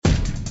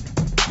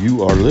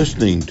You are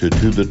listening to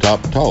the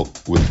Top Talk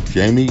with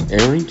Jamie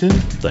Arrington.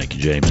 Thank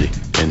you,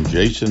 Jamesy. And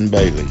Jason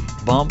Bailey.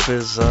 Bump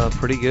is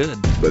pretty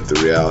good. But the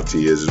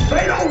reality is,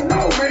 they don't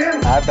know,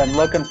 man. I've been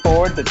looking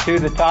forward to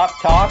the Top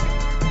Talk.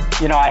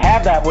 You know, I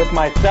have that with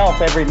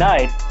myself every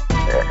night.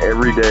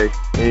 Every day,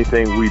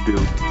 anything we do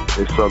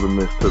is Southern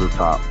Miss to the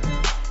top.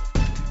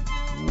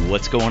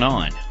 What's going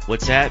on?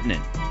 What's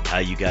happening? How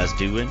you guys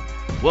doing?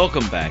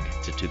 Welcome back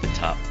to the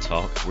Top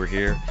Talk. We're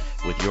here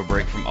with your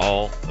break from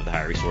all of the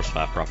High Resource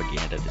 5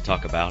 propaganda to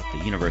talk about the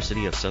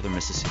University of Southern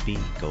Mississippi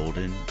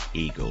Golden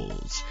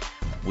Eagles.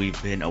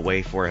 We've been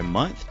away for a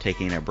month,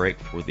 taking a break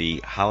for the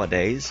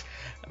holidays.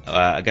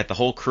 I got the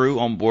whole crew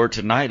on board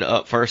tonight.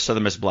 Up first,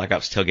 Southern Miss Black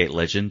Ops tailgate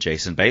legend,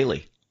 Jason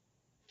Bailey.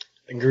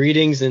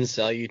 Greetings and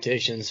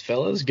salutations,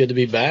 fellas. Good to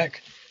be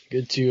back.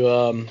 Good to,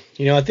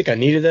 I think I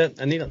needed that.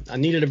 I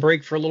needed a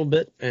break for a little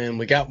bit, and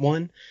we got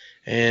one.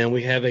 And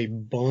we have a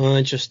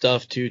bunch of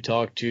stuff to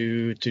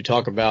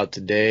talk about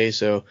today.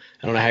 So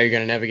I don't know how you're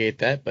going to navigate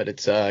that, but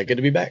it's good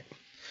to be back.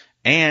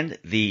 And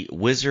the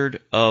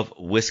Wizard of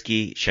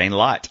Whiskey, Shane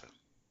Lott.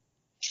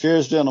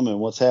 Cheers, gentlemen.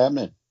 What's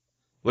happening?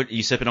 What,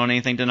 you sipping on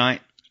anything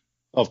tonight?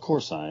 Of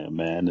course I am,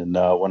 man. And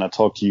when I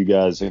talk to you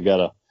guys, I got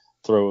to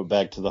throw it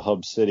back to the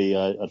Hub City.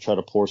 I try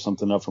to pour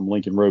something up from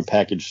Lincoln Road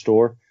Package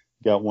Store.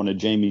 Got one of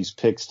Jamie's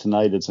picks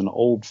tonight. It's an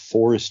Old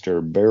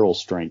Forester barrel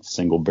strength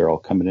single barrel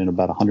coming in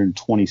about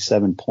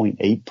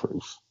 127.8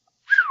 proof.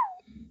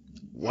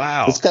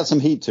 Wow. It's got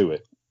some heat to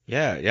it.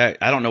 Yeah.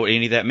 I don't know what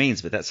any of that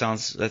means, but that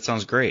sounds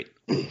great.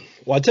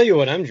 Well, I'll tell you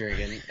what I'm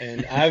drinking,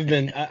 and I've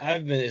been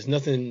it's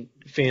nothing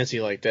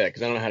fancy like that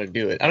because I don't know how to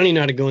do it. I don't even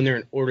know how to go in there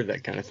and order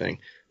that kind of thing.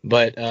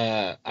 But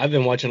I've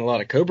been watching a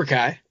lot of Cobra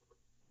Kai.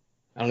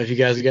 I don't know if you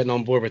guys have gotten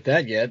on board with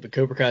that yet, but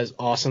Cobra Kai is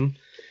awesome.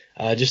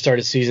 Just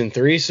started season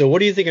 3. So what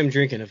do you think I'm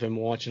drinking if I'm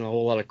watching a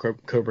whole lot of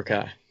Cobra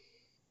Kai?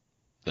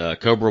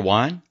 Cobra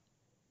wine?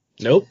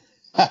 Nope.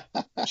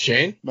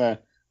 Shane? Man,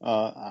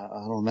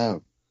 I don't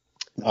know.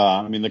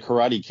 I mean, the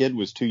Karate Kid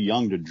was too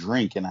young to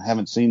drink, and I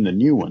haven't seen the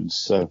new ones.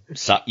 So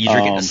you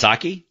drinking a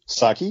sake?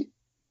 Sake?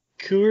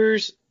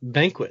 Coors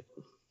Banquet.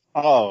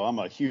 Oh, I'm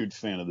a huge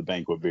fan of the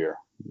Banquet beer.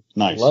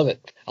 Nice. I love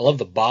it. I love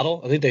the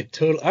bottle. I think they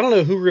I don't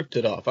know who ripped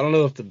it off. I don't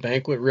know if the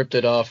Banquet ripped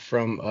it off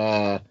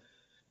from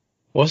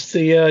what's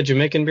the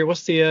Jamaican beer?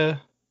 What's the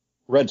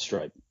Red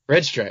Stripe.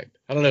 Red Stripe.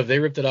 I don't know if they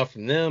ripped it off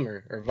from them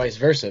or vice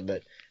versa,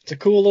 but it's a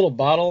cool little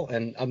bottle,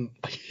 and I'm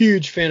a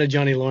huge fan of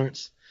Johnny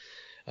Lawrence.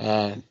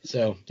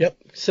 So, yep,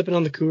 sipping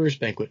on the Coors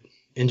Banquet,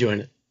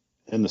 enjoying it.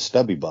 In the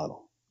stubby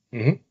bottle.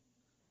 Mm-hmm.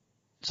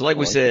 So like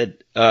we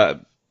said,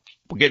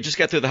 we just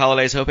got through the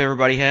holidays. Hope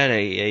everybody had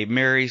a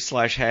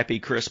merry/happy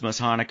Christmas,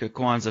 Hanukkah,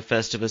 Kwanzaa,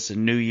 Festivus,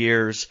 and New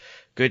Year's.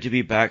 Good to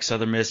be back,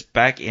 Southern Miss,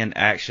 back in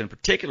action,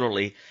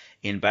 particularly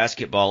in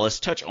basketball. Let's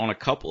touch on a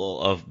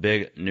couple of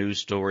big news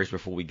stories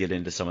before we get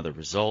into some of the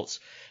results.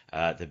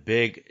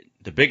 The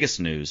biggest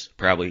news,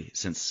 probably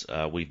since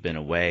we've been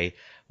away,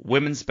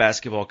 women's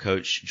basketball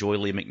coach Joy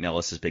Lee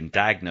McNellis has been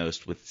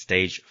diagnosed with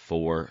stage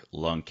 4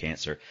 lung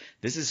cancer.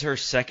 This is her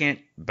second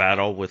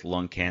battle with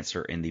lung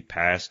cancer in the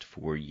past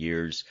 4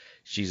 years.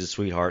 She's a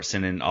sweetheart,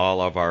 sending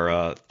all of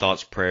our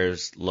thoughts,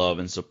 prayers, love,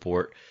 and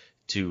support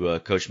to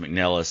Coach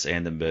McNellis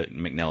and the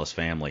McNellis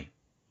family.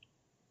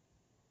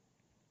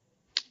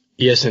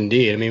 Yes,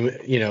 indeed. I mean,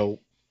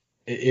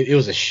 it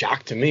was a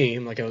shock to me.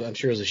 I'm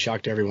sure it was a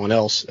shock to everyone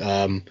else.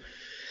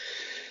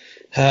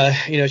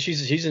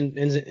 She's an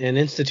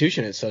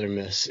institution at Southern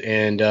Miss,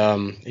 and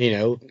I'm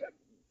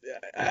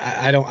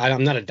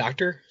not a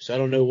doctor, so I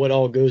don't know what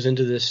all goes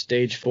into this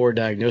stage 4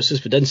 diagnosis,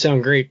 but it doesn't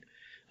sound great.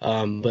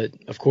 But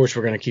of course,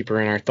 we're going to keep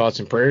her in our thoughts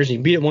and prayers. You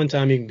beat it one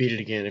time, you can beat it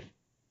again. If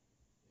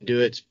you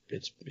do it,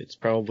 it's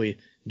probably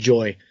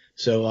joy.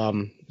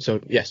 So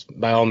yes,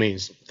 by all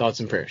means, thoughts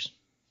and prayers.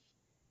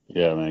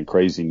 Yeah, man,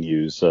 crazy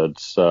news. I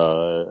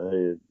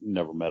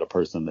never met a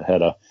person that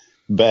had a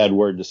bad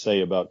word to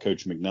say about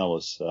Coach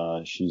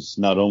McNellis. She's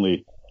not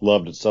only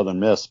loved at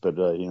Southern Miss, but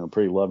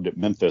pretty loved at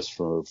Memphis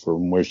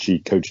from where she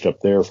coached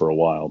up there for a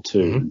while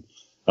too.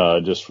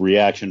 Mm-hmm. Just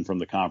reaction from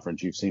the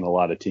conference. You've seen a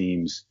lot of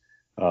teams,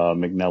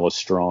 McNellis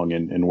strong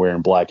and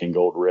wearing black and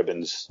gold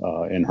ribbons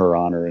in her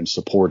honor and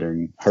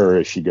supporting her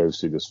as she goes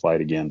through this fight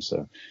again.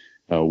 So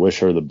wish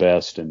her the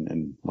best,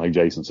 and like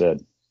Jason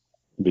said,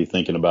 be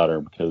thinking about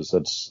her because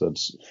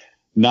that's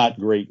not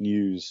great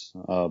news.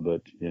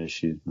 But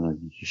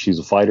she's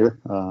a fighter,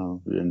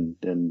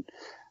 and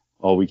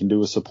all we can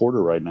do is support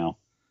her right now.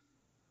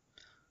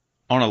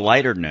 On a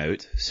lighter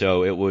note,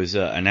 so it was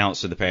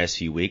announced in the past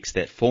few weeks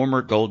that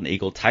former Golden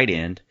Eagle tight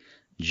end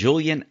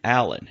Julian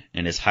Allen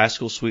and his high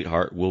school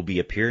sweetheart will be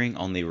appearing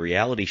on the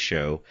reality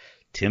show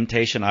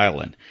Temptation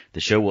Island. The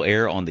show will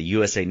air on the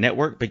USA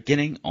Network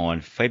beginning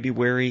on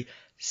February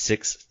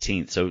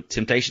 16th. So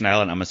Temptation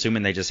Island, I'm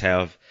assuming they just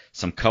have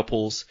some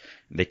couples.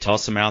 They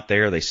toss them out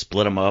there. They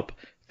split them up.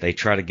 They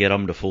try to get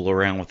them to fool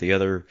around with the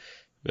other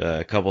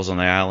couples on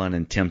the island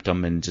and tempt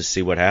them and just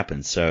see what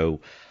happens.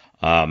 So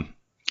I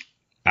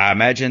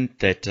imagine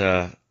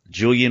that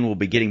Julian will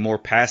be getting more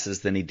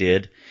passes than he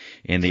did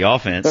in the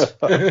offense.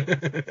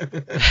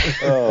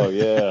 Oh,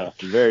 yeah.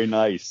 Very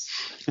nice.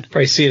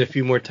 Probably see it a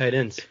few more tight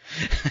ends.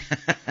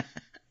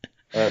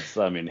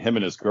 Him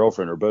and his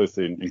girlfriend are both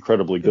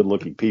incredibly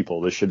good-looking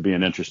people. This should be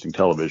an interesting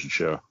television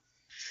show.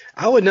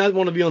 I would not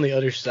want to be on the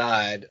other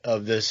side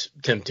of this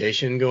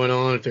temptation going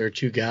on if there are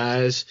two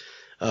guys,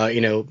 over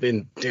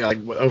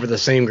the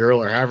same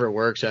girl or however it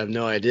works. I have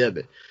no idea.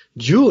 But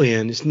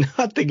Julian is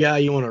not the guy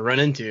you want to run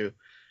into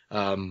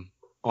on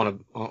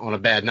a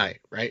bad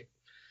night, right?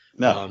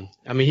 No.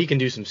 He can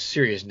do some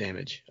serious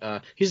damage.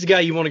 He's the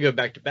guy you want to go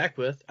back-to-back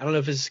with. I don't know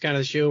if this is kind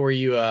of the show where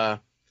you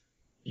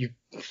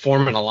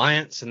form an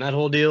alliance and that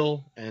whole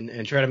deal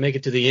and try to make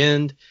it to the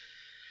end.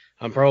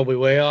 I'm probably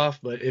way off,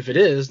 but if it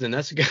is, then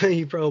that's a guy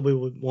you probably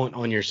would want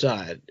on your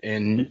side,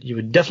 and you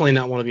would definitely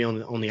not want to be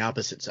on the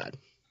opposite side.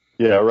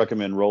 Yeah, I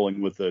recommend rolling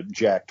with a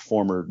jacked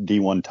former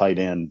D1 tight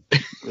end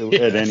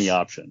at any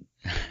option.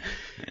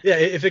 Yeah,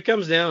 if it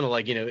comes down to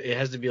it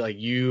has to be like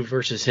you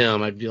versus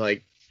him, I'd be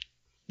like,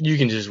 you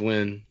can just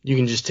win. You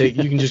can just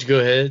go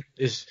ahead.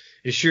 It's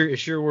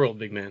your world,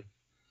 big man.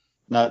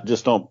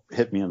 Just don't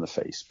hit me in the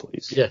face,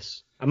 please.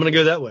 Yes, I'm gonna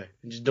go that way,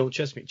 and just don't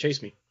chase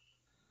me.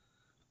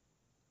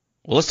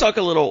 Well, let's talk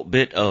a little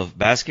bit of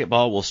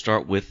basketball. We'll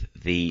start with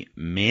the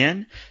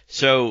men.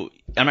 So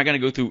I'm not going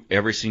to go through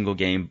every single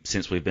game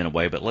since we've been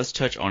away, but let's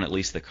touch on at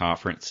least the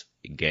conference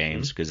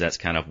games because that's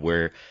kind of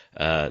where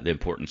the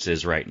importance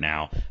is right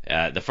now.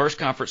 The first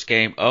conference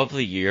game of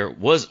the year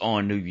was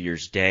on New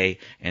Year's Day,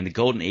 and the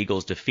Golden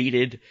Eagles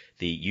defeated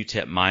the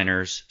UTEP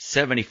Miners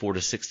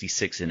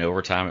 74-66 in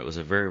overtime. It was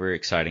a very, very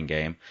exciting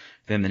game.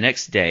 Then the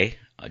next day,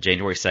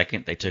 January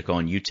 2nd, they took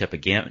on UTEP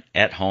again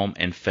at home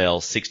and fell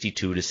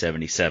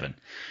 62-77.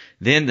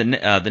 Then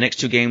the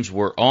next two games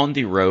were on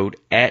the road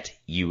at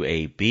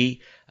UAB.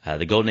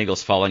 The Golden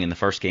Eagles falling in the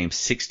first game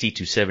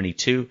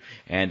 60-72,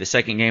 and the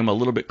second game a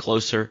little bit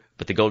closer,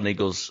 but the Golden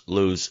Eagles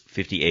lose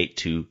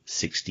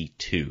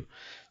 58-62.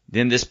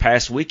 Then this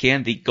past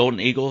weekend, the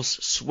Golden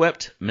Eagles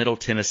swept Middle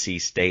Tennessee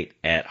State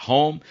at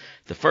home.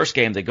 The first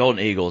game, the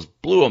Golden Eagles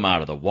blew them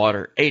out of the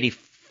water,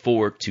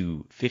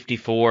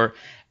 84-54.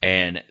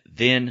 And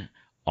then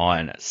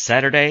on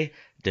Saturday,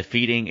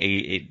 defeating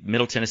a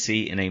Middle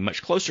Tennessee in a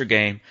much closer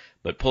game,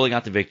 but pulling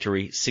out the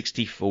victory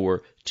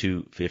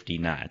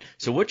 64-59.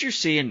 So what you're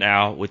seeing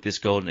now with this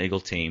Golden Eagle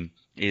team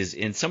is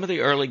in some of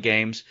the early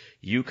games,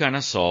 you kind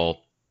of saw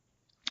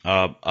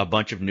a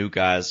bunch of new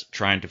guys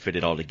trying to fit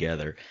it all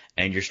together.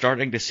 And you're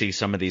starting to see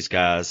some of these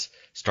guys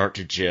start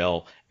to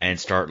gel and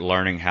start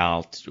learning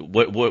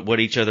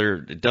what each other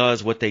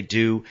does, what they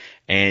do.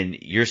 And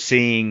you're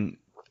seeing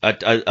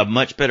a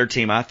much better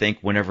team, I think,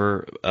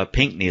 whenever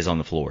Pinckney is on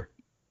the floor.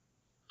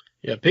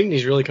 Yeah,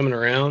 Pinckney's really coming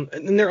around,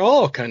 and they're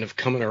all kind of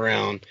coming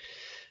around.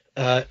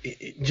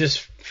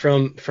 Just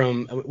from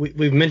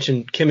we've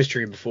mentioned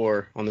chemistry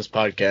before on this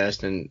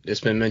podcast, and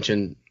it's been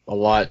mentioned a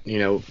lot,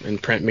 in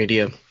print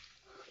media,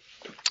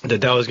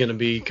 that was going to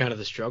be kind of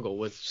the struggle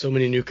with so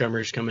many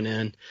newcomers coming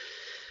in,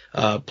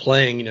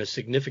 playing,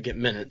 significant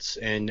minutes,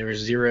 and there was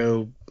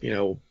zero,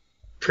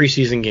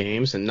 preseason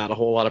games and not a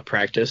whole lot of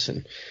practice,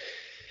 and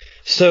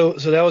so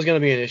that was going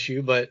to be an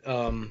issue, but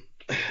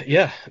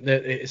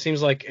it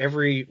seems like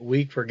every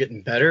week we're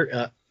getting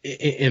better.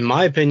 In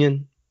my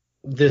opinion,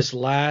 this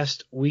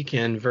last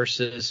weekend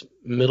versus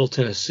Middle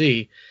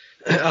Tennessee,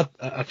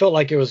 I felt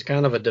like it was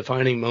kind of a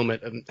defining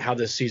moment of how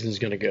this season's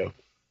going to go.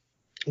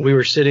 We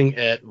were sitting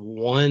at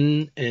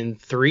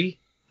 1-3,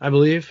 I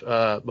believe,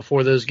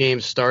 before those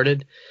games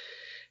started,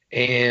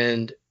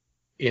 and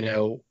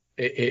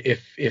and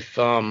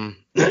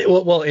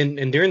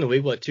during the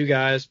week, two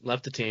guys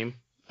left the team.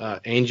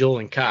 Angel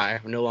and Kai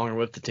are no longer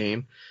with the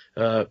team.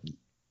 It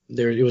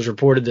was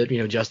reported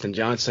that, Justin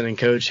Johnson and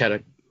coach had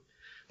a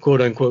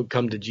quote unquote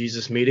come to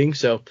Jesus meeting.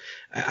 So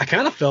I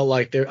kind of felt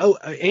like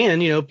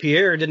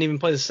Pierre didn't even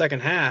play the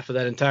second half of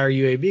that entire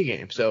UAB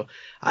game. So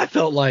I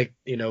felt like,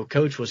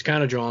 coach was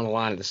kind of drawing a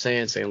line in the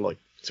sand saying, look,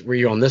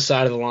 we're on this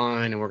side of the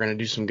line and we're going to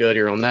do some good.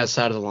 You're on that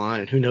side of the line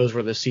and who knows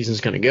where this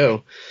season's going to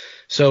go.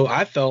 So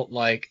I felt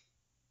like,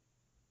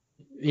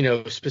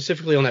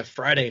 specifically on that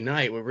Friday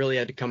night, we really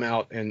had to come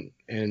out and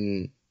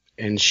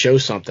show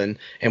something,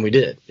 and we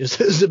did. It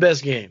was the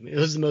best game. It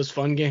was the most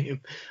fun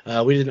game.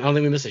 I don't think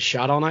we missed a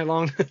shot all night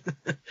long.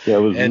 Yeah, it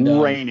was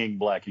raining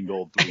black and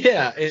gold.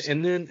 Yeah,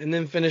 and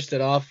then finished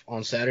it off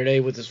on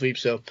Saturday with the sweep.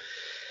 So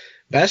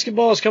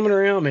basketball is coming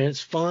around, man.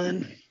 It's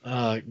fun.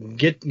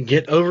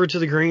 Get over to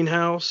the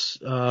greenhouse.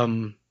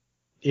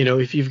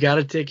 If you've got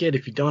a ticket,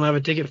 if you don't have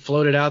a ticket,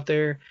 float it out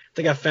there. I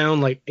think I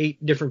found like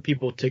 8 different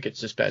people tickets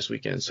this past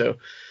weekend. So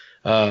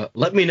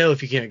let me know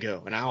if you can't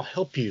go, and I'll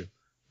help you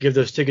give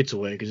those tickets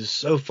away because it's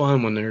so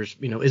fun when there's,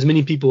 as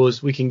many people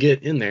as we can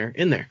get in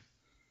there.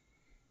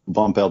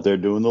 Bump out there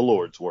doing the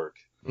Lord's work.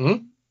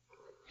 Mm-hmm.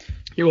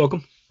 You're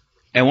welcome.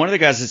 And one of the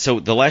guys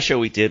so the last show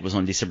we did was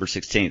on December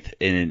 16th,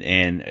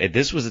 and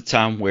this was a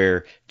time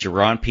where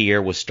Jerron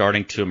Pierre was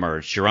starting to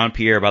emerge. Jerron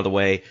Pierre, by the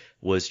way,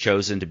 was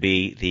chosen to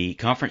be the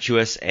Conference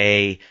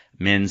USA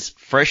Men's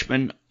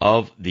Freshman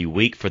of the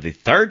Week for the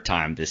third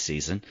time this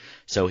season.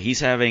 So he's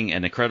having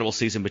an incredible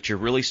season, but you're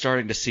really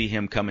starting to see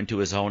him come into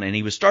his own. And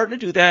he was starting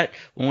to do that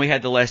when we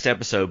had the last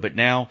episode, but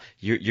now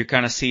you're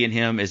kind of seeing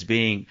him as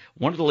being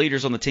one of the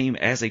leaders on the team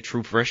as a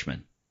true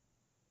freshman.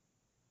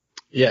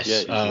 Yes. Yeah,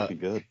 he's looking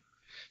good.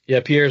 Yeah,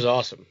 Pierre's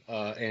awesome.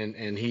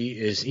 And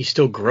he's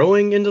still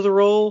growing into the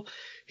role.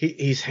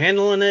 He's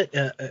handling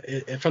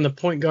it from the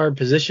point guard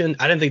position.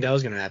 I didn't think that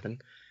was going to happen.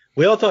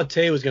 We all thought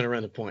Tay was going to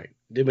run the point,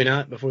 did we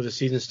not, before the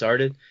season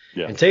started?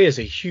 Yeah. And Tay is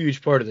a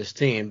huge part of this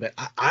team. But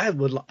I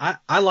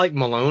like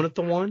Malone at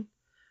the 1.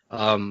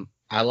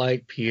 I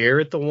like Pierre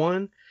at the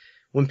 1.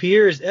 When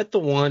Pierre is at the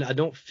 1, I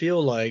don't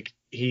feel like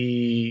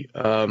he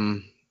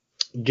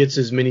gets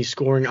as many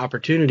scoring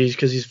opportunities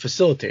because he's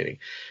facilitating.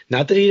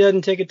 Not that he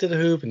doesn't take it to the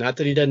hoop, and not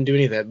that he doesn't do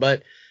any of that.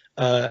 But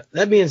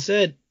that being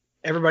said,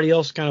 everybody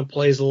else kind of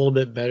plays a little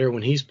bit better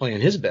when he's playing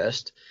his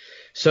best.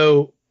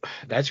 So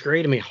that's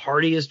great. I mean,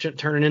 Hardy is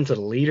turning into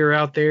the leader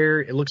out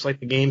there. It looks like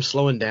the game's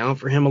slowing down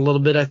for him a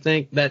little bit, I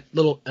think. That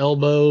little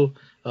elbow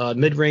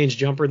mid-range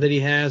jumper that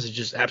he has is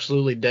just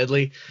absolutely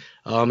deadly.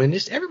 And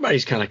just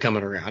everybody's kind of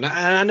coming around.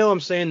 I know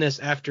I'm saying this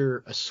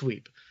after a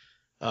sweep.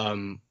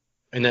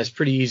 And that's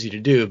pretty easy to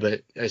do,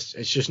 but it's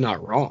just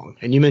not wrong.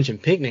 And you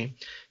mentioned Pinckney.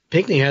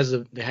 Pinckney has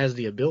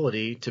the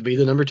ability to be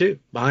the number 2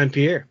 behind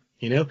Pierre,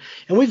 And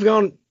we've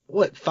gone,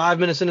 5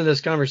 minutes into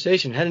this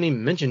conversation, hadn't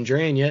even mentioned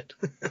Drain yet.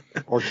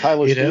 Or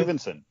Tyler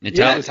Stevenson.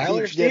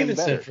 Tyler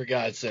Stevenson, for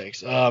God's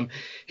sakes.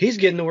 He's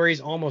getting to where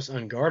he's almost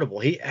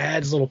unguardable. He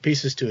adds little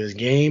pieces to his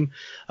game.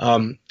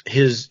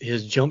 His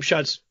jump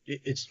shots,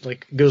 it's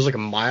like goes like a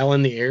mile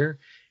in the air,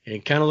 and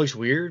it kind of looks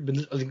weird, but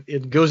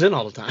it goes in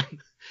all the time.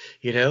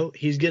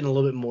 He's getting a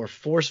little bit more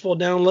forceful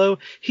down low.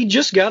 He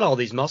just got all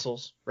these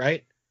muscles,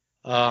 right?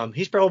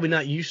 He's probably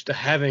not used to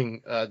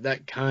having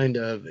that kind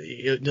of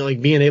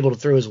like being able to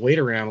throw his weight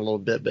around a little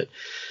bit, but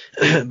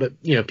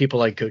people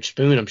like Coach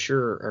Spoon, I'm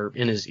sure, are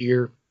in his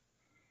ear,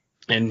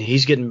 and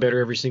he's getting better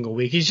every single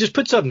week. He just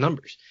puts up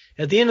numbers.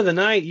 At the end of the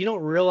night, you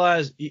don't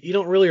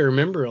really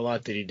remember a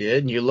lot that he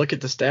did, and you look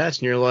at the stats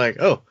and you're like,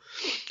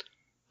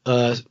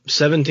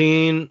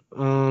 17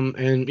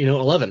 and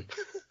 11.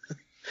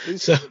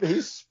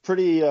 He's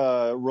pretty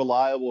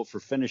reliable for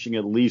finishing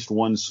at least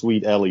one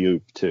sweet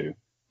alley-oop too.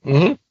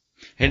 Mm-hmm.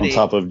 And on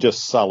top of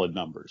just solid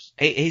numbers.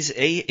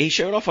 He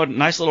showed off a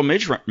nice little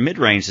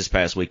mid-range this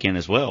past weekend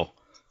as well.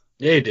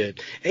 Yeah, he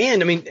did.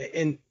 And,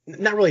 and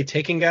not really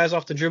taking guys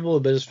off the dribble,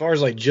 but as far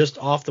as like just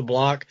off the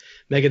block,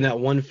 making that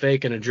one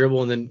fake and a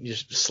dribble and then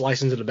just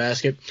slicing to the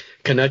basket.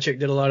 Konuchik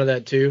did a lot of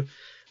that too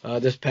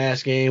this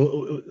past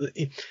game.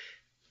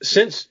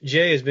 Since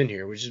Jay has been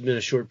here, which has been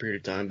a short period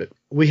of time, but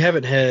we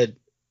haven't had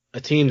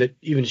a team that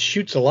even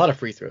shoots a lot of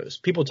free throws.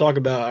 People talk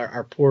about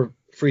our poor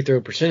free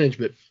throw percentage,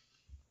 but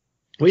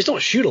we just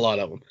don't shoot a lot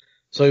of them.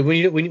 So when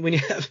you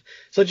have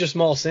such a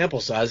small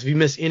sample size, if you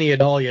miss any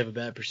at all, you have a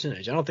bad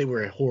percentage. I don't think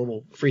we're a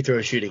horrible free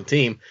throw shooting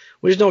team.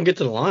 We just don't get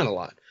to the line a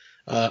lot.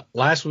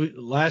 Last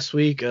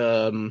week,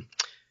 either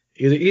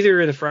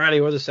in the Friday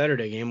or the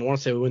Saturday game, I want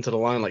to say we went to the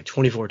line like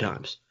 24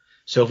 times.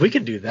 So if we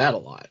could do that a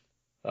lot,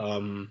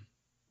 and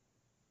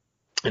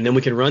then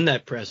we can run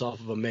that press off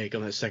of a make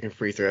on that second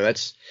free throw,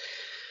 that's,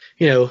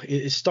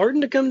 it's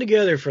starting to come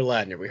together for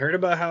Ladner. We heard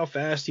about how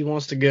fast he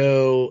wants to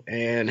go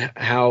and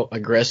how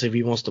aggressive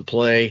he wants to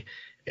play.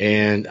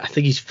 And I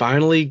think he's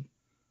finally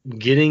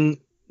getting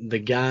the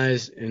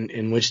guys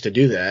in which to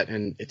do that.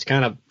 And it's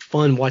kind of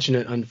fun watching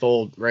it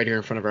unfold right here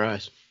in front of our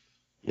eyes.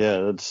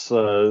 Yeah, it's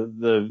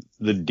the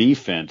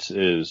defense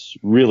is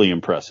really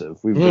impressive.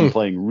 We've been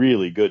playing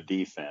really good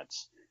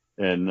defense.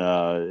 And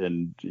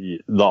the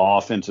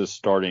offense is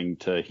starting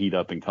to heat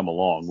up and come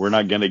along. We're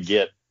not going to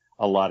get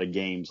a lot of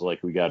games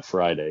like we got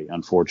Friday,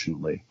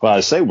 unfortunately. Well,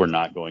 I say we're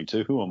not going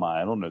to. Who am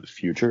I? I don't know the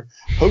future.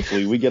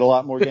 Hopefully we get a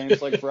lot more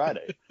games like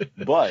Friday.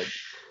 But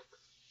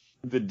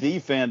the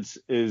defense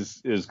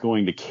is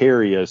going to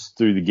carry us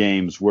through the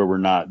games where we're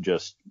not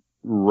just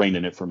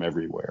raining it from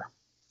everywhere.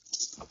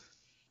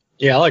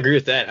 Yeah, I'll agree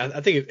with that. I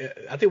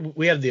think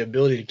we have the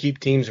ability to keep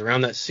teams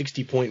around that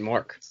 60-point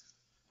mark,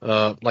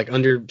 like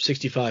under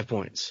 65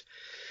 points.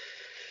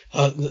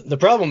 The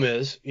problem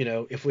is,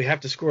 if we have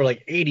to score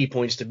like 80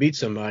 points to beat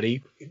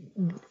somebody,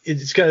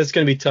 it's going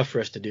to be tough for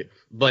us to do.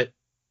 But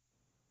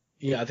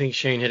yeah, I think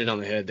Shane hit it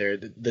on the head there.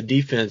 The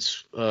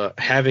defense,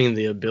 having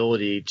the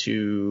ability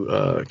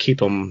to keep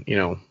them,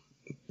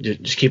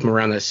 just keep them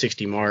around that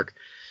 60 mark,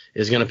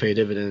 is going to pay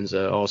dividends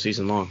all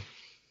season long.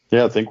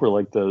 Yeah, I think we're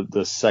like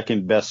the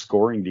second best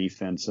scoring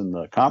defense in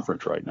the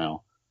conference right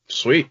now.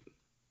 Sweet.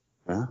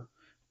 Yeah.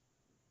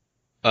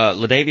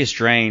 Ladavius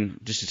Drain,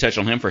 just to touch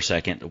on him for a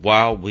second,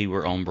 while we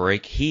were on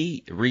break,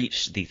 he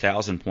reached the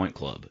 1,000-point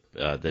club,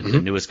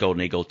 the newest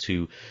Golden Eagle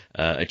to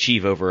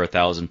achieve over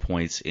 1,000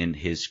 points in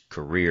his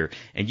career.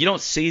 And you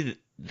don't see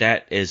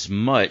that as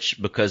much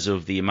because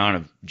of the amount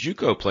of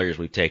JUCO players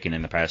we've taken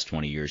in the past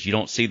 20 years. You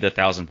don't see the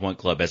 1,000-point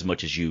club as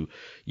much as you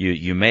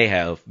may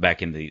have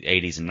back in the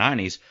 80s and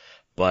 90s.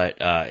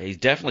 But he's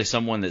definitely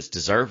someone that's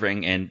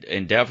deserving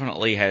and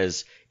definitely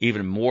has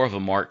even more of a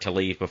mark to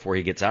leave before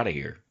he gets out of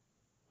here.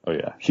 Oh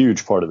yeah,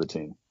 huge part of the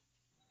team.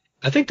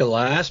 I think the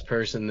last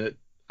person that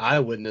I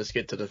witnessed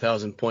get to the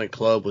 1,000-point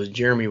club was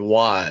Jeremy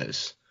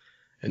Wise.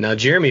 And now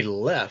Jeremy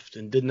left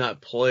and did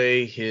not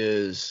play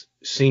his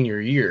senior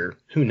year.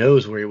 Who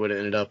knows where he would have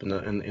ended up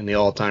in the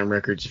all-time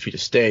records if he'd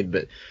have stayed.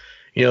 But,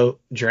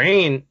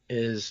 Drain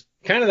is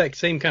kind of that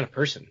same kind of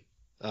person.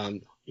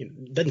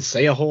 Doesn't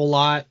say a whole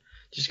lot,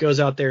 just goes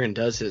out there and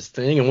does his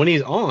thing. And when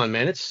he's on,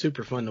 man, it's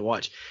super fun to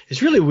watch.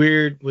 It's really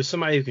weird with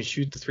somebody who can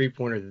shoot the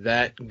three-pointer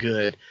that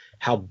good,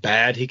 how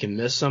bad he can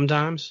miss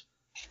sometimes.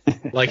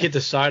 Like hit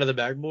the side of the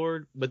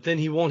backboard, but then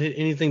he won't hit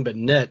anything but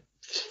net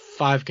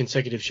 5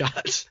 consecutive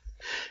shots.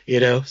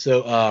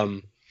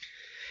 So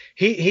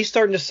he's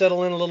starting to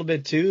settle in a little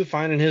bit too,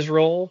 finding his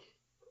role.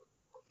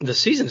 The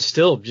season's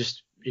still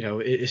just,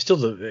 it's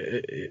still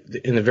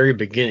in the very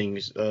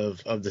beginnings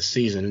of the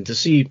season, and to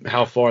see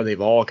how far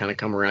they've all kind of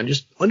come around,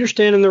 just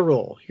understanding their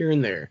role here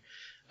and there,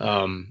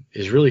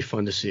 is really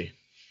fun to see.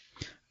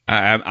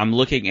 I'm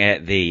looking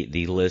at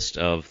the list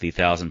of the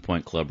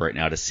 1,000-point club right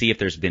now to see if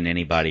there's been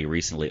anybody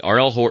recently.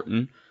 R.L.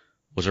 Horton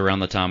was around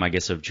the time, I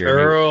guess, of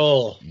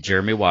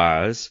Jeremy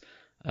Wise.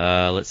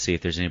 Let's see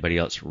if there's anybody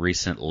else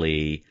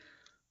recently.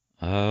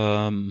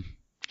 Did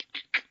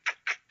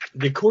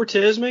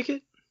Cortez make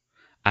it?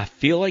 I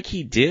feel like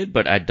he did,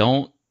 but I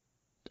don't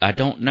know.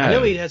 I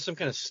know he had some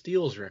kind of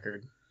steals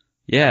record.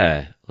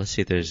 Yeah. Let's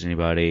see if there's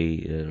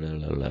anybody.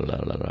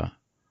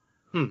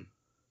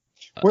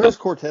 Where does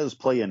Cortez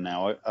play in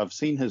now? I've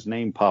seen his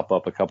name pop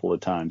up a couple of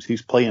times.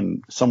 He's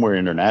playing somewhere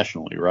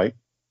internationally, right?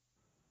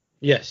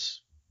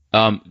 Yes.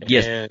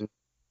 Yes. And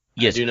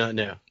yes. I do not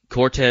know.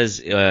 Cortez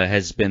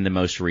has been the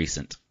most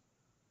recent.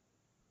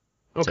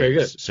 Okay,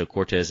 good. So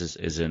Cortez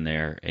is in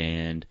there,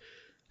 and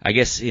I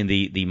guess in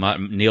the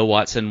Neil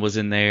Watson was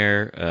in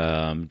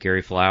there,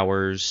 Gary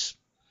Flowers.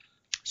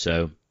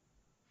 So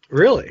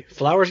really,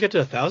 Flowers got to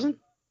 1,000?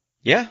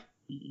 Yeah.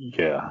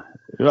 Yeah.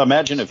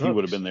 Imagine if he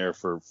would have been there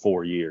for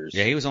 4 years.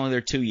 Yeah, he was only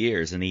there 2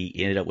 years, and he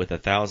ended up with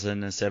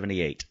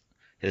 1,078.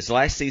 His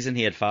last season,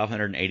 he had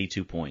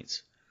 582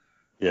 points.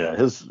 Yeah,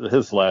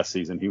 his last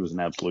season, he was an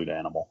absolute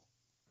animal.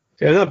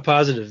 Okay, I'm not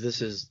positive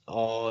this is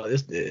all.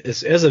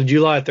 It's as of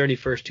July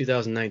 31st,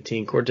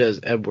 2019, Cortez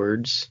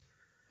Edwards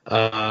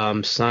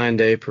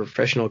signed a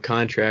professional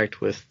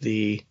contract with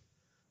the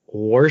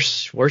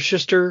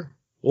Worcester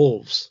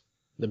Wolves,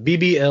 the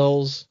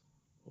BBLs.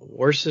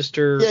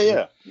 Worcester.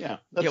 Yeah.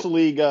 That's the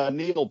league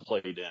Neil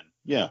played in.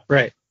 Yeah.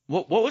 Right.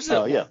 What was that?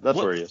 Oh, yeah, that's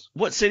where he is.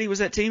 What city was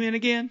that team in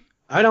again?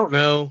 I don't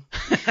know.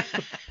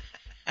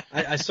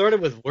 I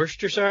started with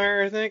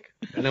Worcestershire, I think,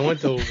 and I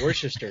went to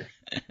Worcester.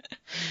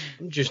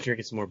 I'm just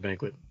drinking some more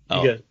banquet.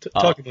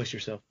 Talk amongst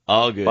yourself.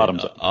 All good.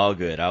 Bottoms up. All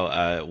good.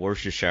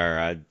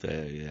 Worcestershire.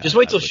 Just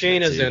wait till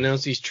Shane has to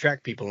announce these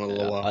track people in a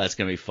little while. That's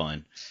gonna be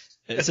fun.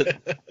 So,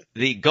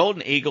 the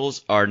Golden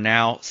Eagles are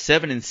now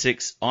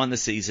 7-6 on the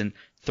season,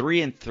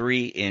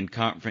 3-3 in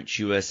Conference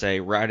USA,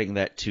 riding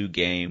that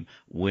 2-game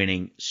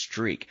winning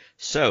streak.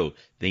 So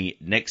the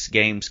next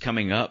games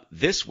coming up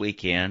this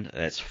weekend,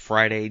 that's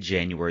Friday,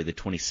 January the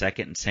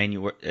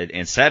 22nd,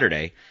 and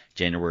Saturday,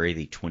 January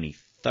the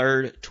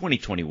 23rd,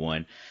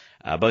 2021.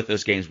 Both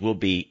those games will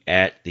be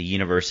at the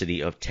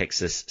University of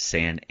Texas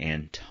San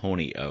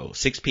Antonio.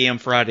 6 p.m.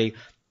 Friday,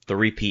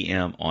 3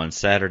 p.m. on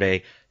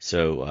Saturday.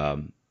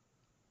 So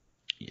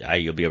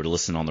you'll be able to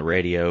listen on the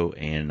radio,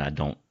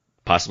 and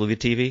possibly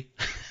the TV.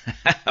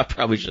 I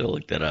probably should have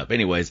looked that up.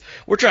 Anyways,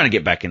 we're trying to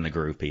get back in the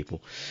groove,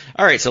 people.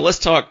 All right, so let's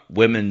talk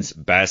women's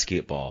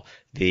basketball.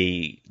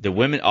 The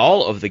women,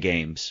 all of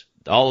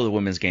the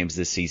women's games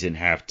this season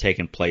have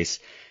taken place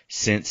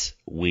since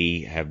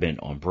we have been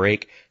on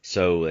break.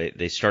 So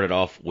they started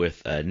off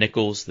with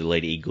Nichols, the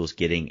Lady Eagles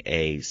getting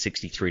a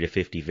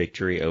 63-50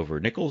 victory over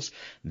Nichols,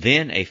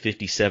 then a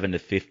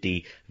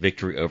 57-50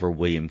 victory over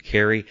William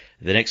Carey.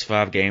 The next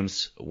 5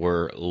 games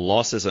were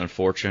losses,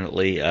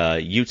 unfortunately.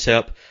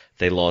 UTEP,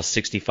 they lost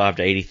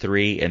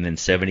 65-83 and then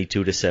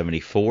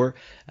 72-74.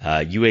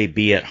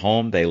 UAB at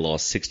home, they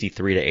lost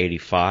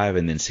 63-85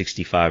 and then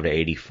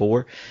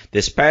 65-84.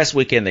 This past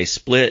weekend they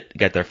split,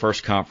 got their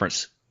first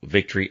conference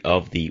victory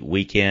of the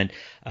weekend.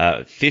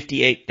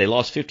 They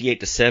lost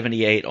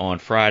 58-78 on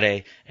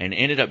Friday and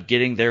ended up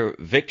getting their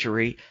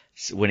victory,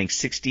 winning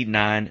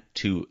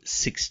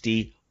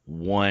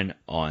 69-61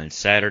 on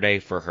Saturday.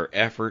 For her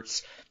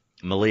efforts,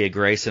 Malia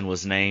Grayson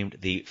was named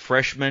the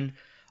Freshman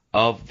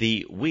of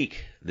the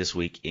Week this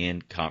week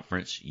in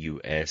Conference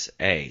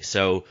USA.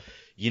 So,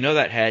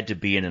 that had to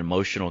be an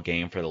emotional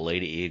game for the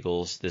Lady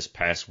Eagles this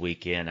past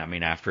weekend. I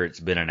mean, after it's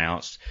been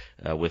announced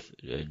with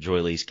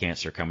Joy Lee's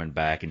cancer coming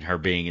back and her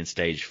being in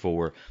stage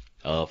 4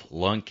 of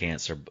lung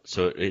cancer.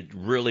 So it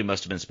really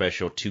must have been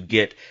special to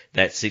get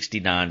that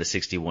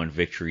 69-61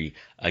 victory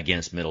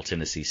against Middle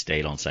Tennessee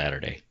State on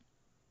Saturday.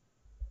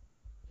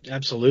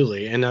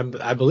 Absolutely. And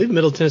I believe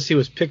Middle Tennessee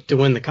was picked to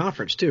win the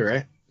conference too,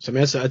 right? So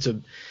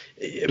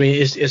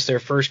it's their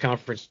first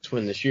conference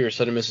win this year.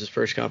 Southern Miss's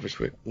first conference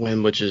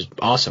win, which is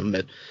awesome.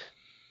 But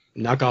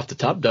knock off the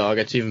top dog,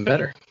 it's even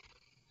better.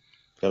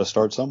 Got to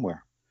start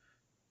somewhere.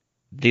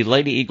 The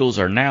Lady Eagles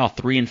are now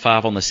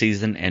 3-5 on the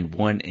season and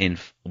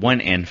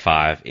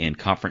 1-5 in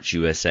Conference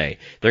USA.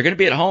 They're going to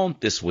be at home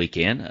this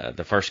weekend.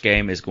 The first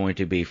game is going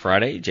to be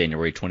Friday,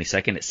 January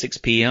 22nd at 6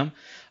 p.m.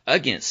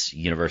 against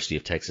University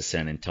of Texas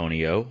San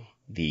Antonio,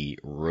 the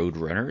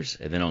Roadrunners,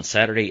 and then on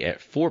Saturday at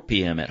 4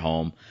 p.m. at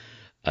home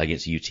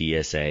against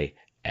UTSA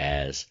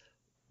as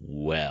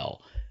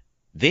well.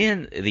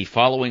 Then the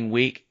following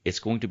week, it's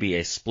going to be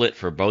a split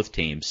for both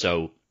teams.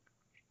 So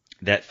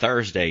that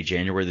Thursday,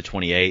 January the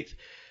 28th,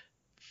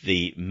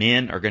 the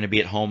men are going to be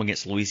at home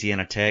against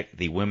Louisiana Tech.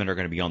 The women are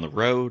going to be on the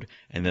road,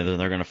 and then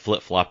they're going to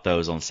flip-flop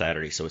those on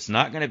Saturday. So it's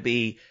not going to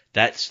be –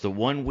 that's the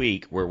 1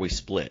 week where we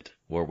split,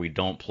 where we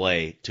don't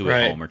play 2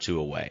 at home or 2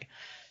 away.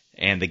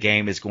 And the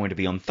game is going to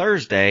be on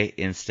Thursday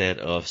instead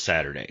of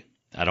Saturday.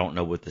 I don't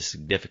know what the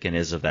significance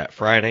is of that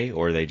Friday,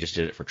 or they just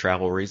did it for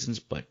travel reasons,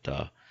 but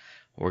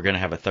we're going to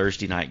have a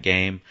Thursday night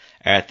game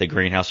at the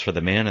Greenhouse for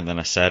the men and then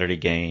a Saturday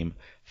game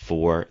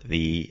for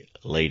the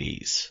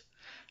ladies.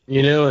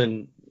 You know,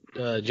 and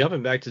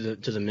jumping back to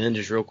the men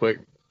just real quick,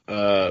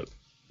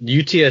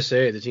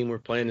 UTSA, the team we're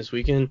playing this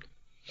weekend,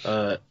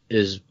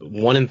 is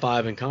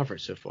 1-5 in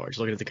conference so far. Just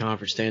looking at the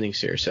conference standings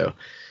here, so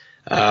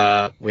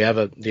we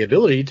have the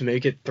ability to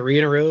make it 3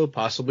 in a row,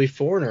 possibly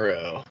 4 in a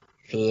row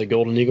for the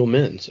Golden Eagle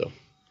men. So,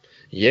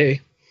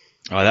 yay!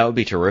 Oh, that would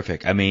be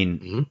terrific. I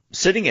mean,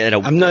 sitting at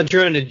I'm not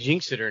trying to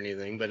jinx it or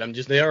anything, but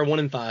they are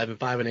 1-5 and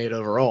 5-8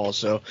 overall.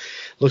 So,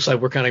 looks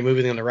like we're kind of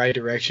moving in the right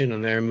direction,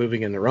 and they're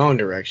moving in the wrong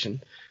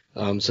direction.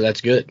 So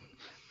that's good.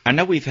 I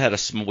know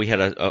obviously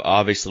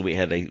we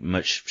had a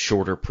much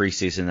shorter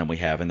preseason than we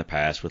have in the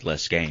past with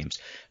less games,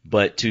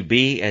 but to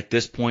be at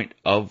this point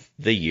of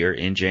the year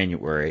in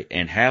January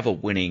and have a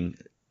winning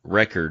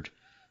record,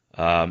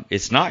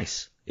 it's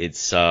nice.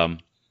 It's,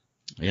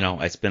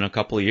 it's been a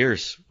couple of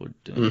years,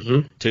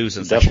 2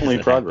 since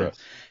definitely progress.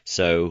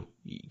 So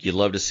you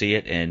love to see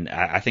it, and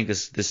I think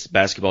this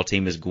basketball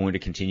team is going to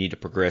continue to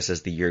progress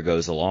as the year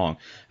goes along.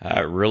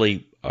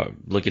 Really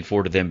looking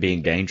forward to them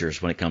being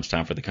dangerous when it comes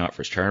time for the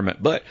conference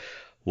tournament, but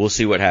we'll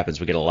see what happens.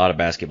 We get a lot of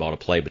basketball to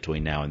play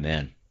between now and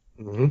then.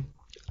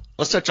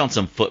 Let's touch on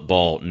some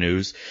football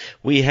news.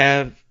 We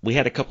had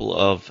a couple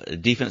of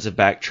defensive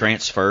back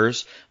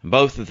transfers,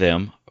 both of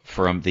them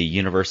from the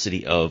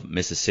University of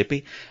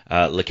Mississippi.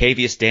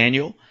 Lacavius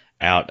Daniel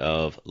out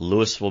of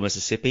Louisville,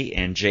 Mississippi,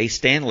 and Jay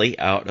Stanley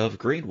out of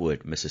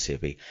Greenwood,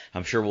 Mississippi.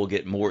 I'm sure we'll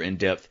get more in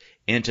depth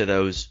into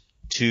those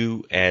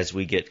two as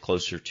we get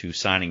closer to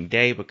signing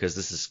day, because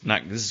this is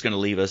going to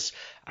leave us,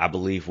 I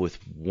believe, with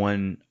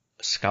 1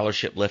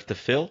 scholarship left to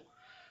fill.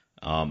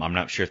 I'm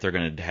not sure if they're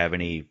going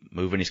to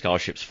move any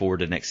scholarships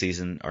forward to next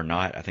season or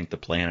not. I think the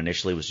plan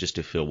initially was just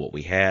to fill what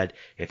we had.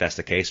 If that's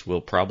the case,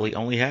 we'll probably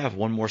only have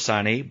 1 more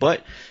signee,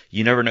 but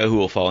you never know who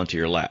will fall into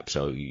your lap,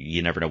 so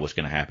you never know what's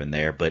going to happen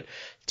there. But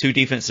 2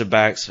 defensive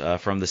backs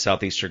from the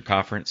Southeastern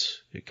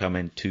Conference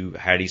coming to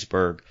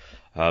Hattiesburg.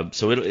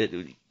 So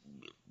it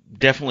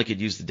definitely could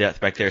use the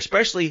depth back there,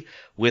 especially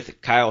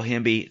with Kyle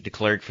Hemby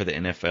declared for the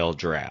NFL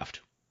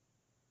draft.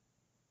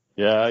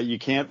 Yeah, you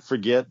can't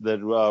forget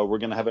that we're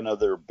going to have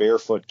another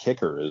barefoot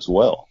kicker as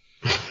well.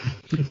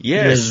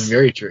 Yes. This is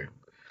very true.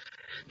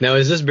 Now,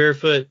 is this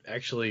barefoot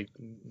actually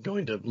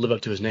going to live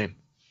up to his name?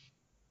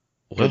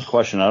 Good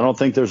question. I don't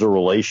think there's a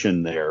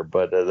relation there,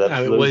 but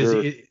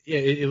is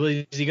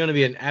he going to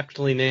be an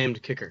aptly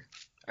named kicker?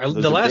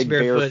 The last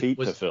barefoot feet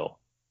was to fill.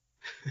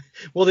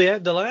 Well,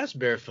 the last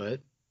barefoot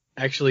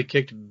actually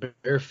kicked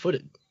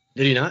barefooted.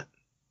 Did he not?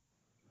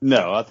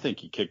 No, I think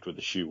he kicked with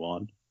a shoe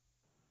on.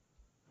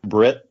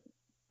 Britt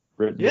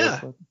yeah.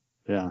 Barefoot?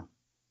 Yeah.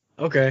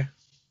 Okay.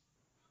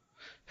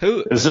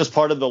 Who is this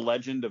part of the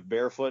legend of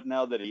barefoot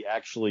now that he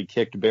actually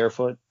kicked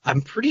barefoot?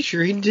 I'm pretty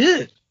sure he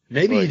did.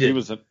 Maybe he did.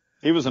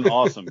 He was an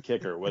awesome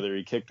kicker, whether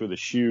he kicked with a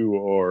shoe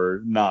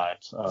or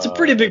not. It's a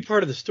pretty big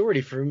part of the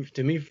story for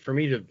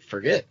me to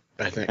forget,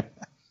 I think.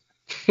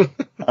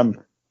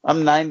 I'm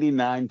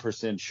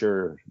 99%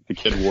 sure the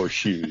kid wore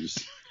shoes.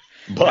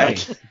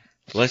 But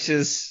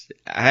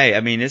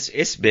I mean,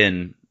 it's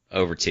been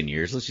over 10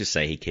 years. Let's just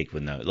say he kicked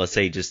with let's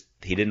say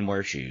he didn't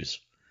wear shoes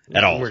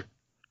at all. Wear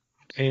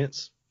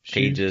pants.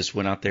 He shoes. just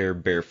went out there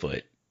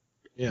barefoot.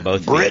 Yeah.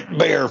 Both Britt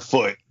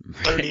barefoot,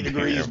 30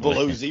 degrees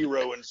below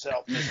zero in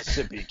South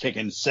Mississippi,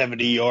 kicking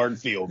 70-yard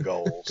field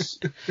goals.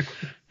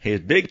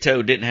 His big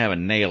toe didn't have a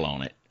nail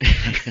on it.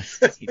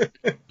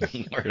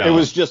 It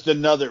was just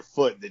another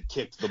foot that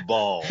kicked the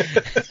ball.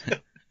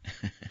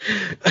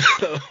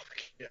 Oh,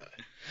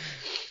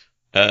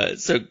 God.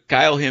 So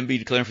Kyle Hemby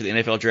declaring for the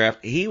NFL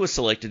draft. He was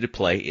selected to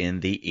play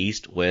in the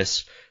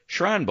East-West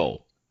Shrine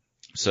Bowl.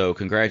 So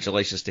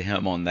congratulations to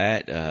him on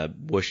that.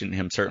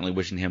 Certainly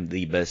wishing him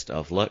the best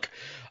of luck.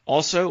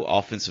 Also,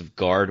 offensive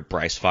guard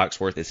Bryce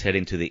Foxworth is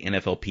heading to the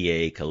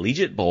NFLPA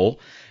Collegiate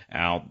Bowl.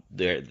 Now,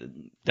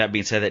 that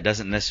being said, that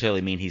doesn't necessarily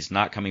mean he's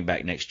not coming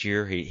back next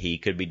year. He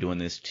could be doing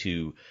this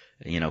to,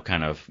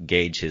 kind of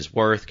gauge his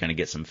worth, kind of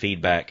get some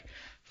feedback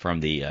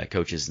from the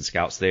coaches and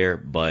scouts there.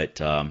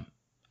 But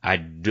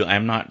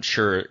I'm not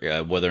sure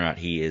whether or not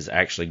he is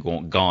actually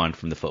gone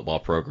from the football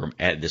program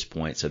at this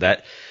point. So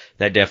that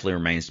definitely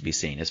remains to be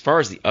seen. As far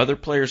as the other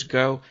players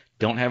go,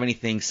 don't have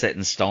anything set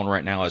in stone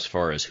right now as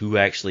far as who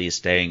actually is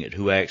staying and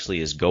who actually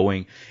is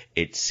going.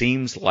 It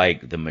seems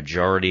like the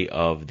majority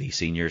of the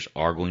seniors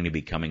are going to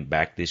be coming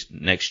back this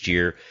next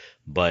year,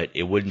 but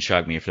it wouldn't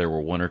shock me if there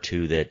were one or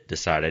two that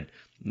decided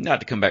not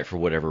to come back for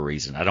whatever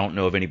reason. I don't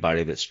know of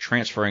anybody that's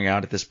transferring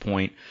out at this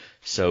point,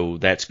 so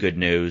that's good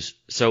news.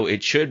 So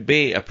it should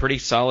be a pretty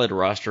solid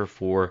roster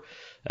for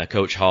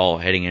Coach Hall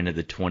heading into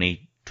the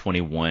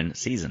 2021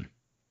 season.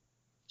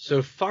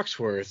 So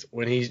Foxworth,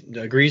 when he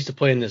agrees to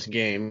play in this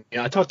game,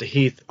 I talked to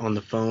Heath on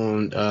the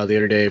phone the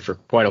other day for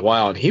quite a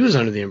while, and he was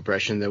under the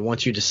impression that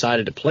once you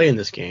decided to play in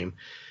this game,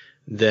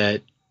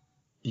 that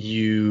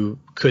you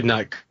could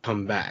not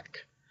come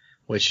back,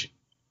 which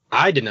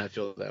I did not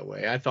feel that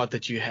way. I thought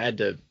that you had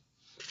to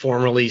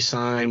formally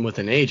sign with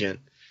an agent.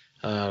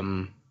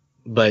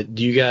 But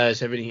do you guys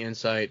have any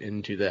insight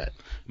into that?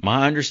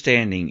 My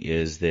understanding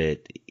is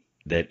that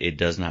it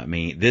does not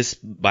mean this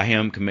by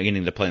him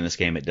committing to play in this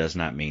game. It does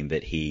not mean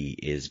that he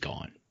is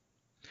gone.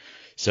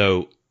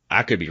 So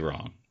I could be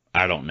wrong.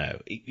 I don't know.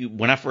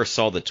 When I first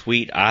saw the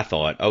tweet, I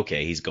thought,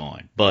 okay, he's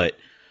gone. But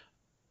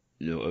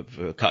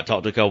talked to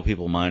a couple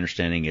people. My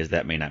understanding is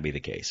that may not be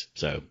the case.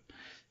 So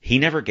he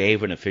never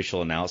gave an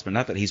official announcement.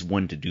 Not that he's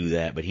one to do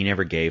that, but he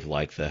never gave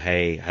like the,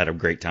 hey, had a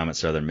great time at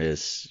Southern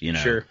Miss,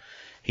 Sure.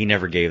 He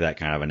never gave that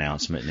kind of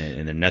announcement,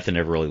 and then nothing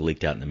ever really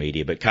leaked out in the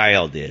media. But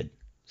Kyle did.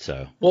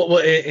 So well,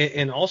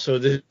 and also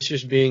this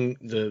just being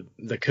the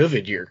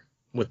COVID year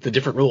with the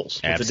different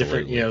rules, with the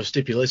different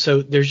stipulations.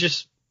 So there's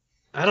just,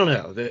 I don't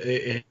know,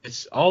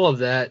 it's all of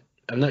that.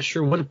 I'm not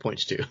sure what it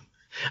points to.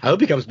 I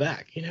hope he comes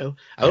back. I hope,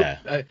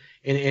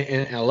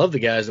 and I love the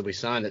guys that we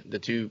signed, the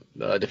two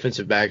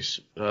defensive backs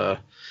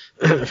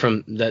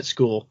from that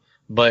school.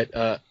 But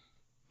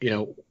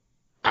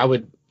I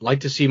would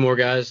like to see more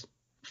guys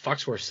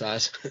Foxworth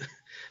size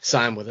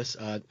sign with us.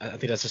 I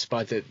think that's a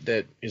spot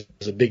that is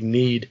a big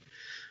need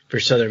for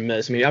Southern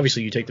Miss. I mean,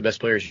 obviously you take the best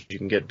players you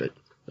can get,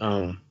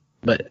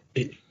 but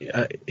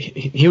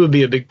he would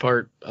be a big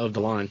part of the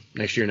line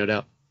next year, no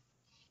doubt.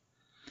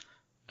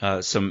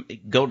 Some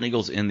Golden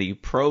Eagles in the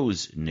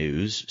pros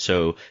news.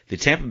 So the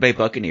Tampa Bay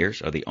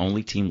Buccaneers are the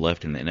only team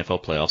left in the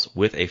NFL playoffs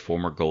with a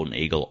former Golden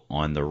Eagle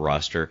on the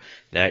roster.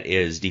 That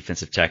is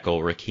defensive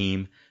tackle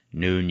Raheem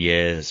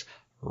Nunez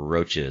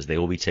Roaches. They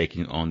will be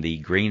taking on the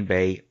Green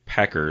Bay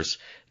Packers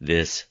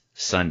this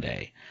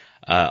Sunday.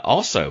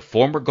 Also,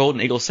 former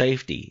Golden Eagle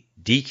safety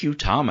DQ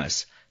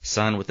Thomas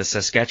signed with the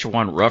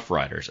Saskatchewan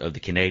Roughriders of the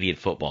Canadian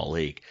Football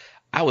League.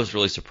 I was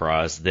really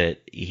surprised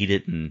that he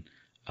didn't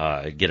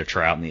get a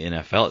tryout in the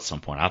NFL at some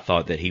point. I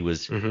thought that he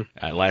was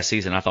last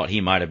season. I thought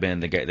he might have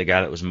been the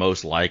guy that was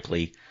most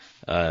likely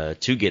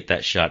to get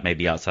that shot,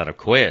 maybe outside of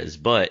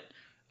Quez. But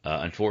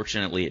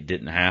unfortunately, it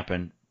didn't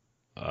happen.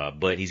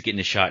 But he's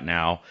getting a shot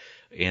now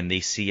in the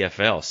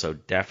CFL. So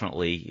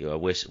definitely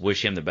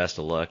wish him the best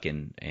of luck,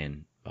 and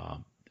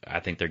I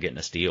think they're getting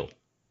a steal.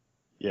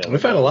 Yeah,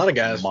 we've had a lot of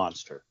guys.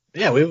 Monster.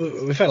 Yeah,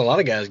 we've had a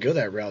lot of guys go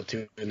that route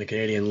too in the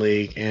Canadian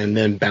League, and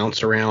then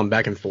bounce around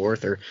back and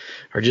forth, or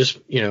just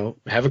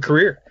have a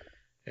career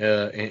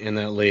in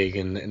that league,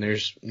 and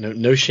there's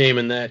no shame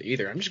in that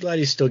either. I'm just glad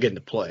he's still getting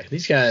to play.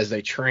 These guys,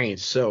 they train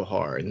so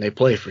hard and they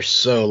play for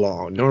so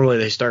long. Normally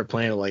they start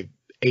playing at like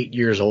 8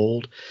 years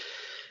old,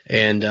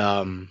 and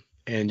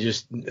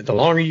just the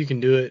longer you can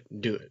do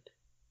it, do it,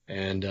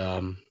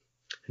 and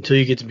until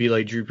you get to be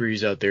like Drew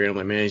Brees out there, and I'm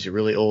like, man, he's a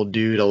really old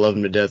dude. I love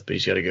him to death, but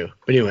he's got to go.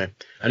 But anyway,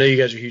 I know you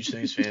guys are huge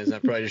Saints fans, and I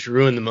probably just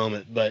ruined the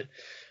moment. But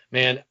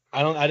man,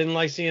 I didn't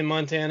like seeing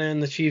Montana in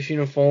the Chiefs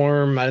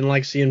uniform. I didn't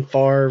like seeing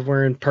Favre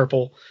wearing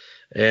purple,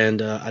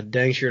 and I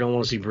dang sure don't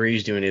want to see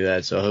Brees do any of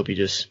that. So I hope he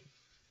just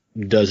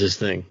does his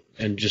thing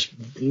and just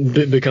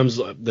becomes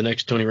the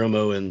next Tony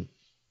Romo and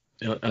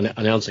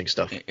announcing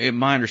stuff.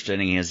 My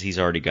understanding is he's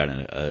already got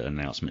an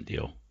announcement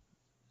deal,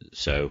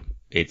 so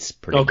it's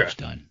pretty much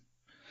done.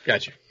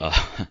 Gotcha.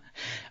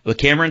 But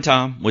Cameron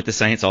Tom with the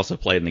Saints also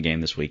played in the game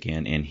this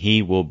weekend, and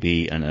he will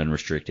be an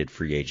unrestricted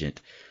free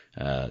agent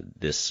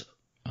this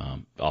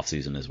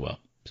offseason as well.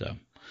 So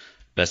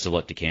best of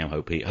luck to Cam.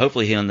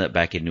 Hopefully he'll end up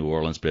back in New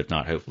Orleans, but if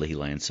not, hopefully he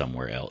lands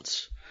somewhere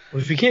else.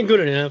 Well, if you can't go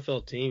to an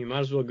NFL team, you might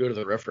as well go to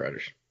the Rough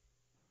Riders.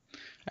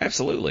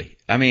 Absolutely.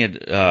 I mean,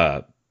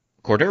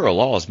 Cordero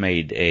Law has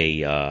made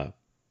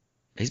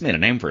he's made a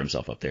name for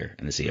himself up there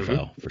in the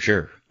CFL for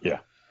sure. Yeah.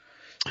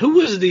 Who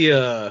was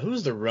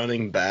the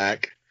running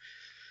back?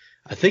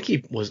 I think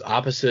he was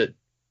opposite.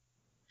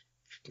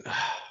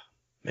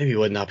 Maybe he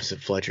wasn't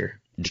opposite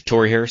Fletcher.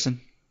 Torrey Harrison.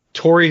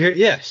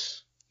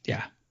 Yes.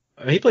 Yeah.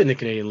 I mean, he played in the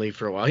Canadian League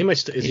for a while.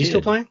 Is he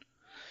still playing?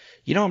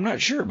 I'm not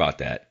sure about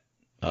that.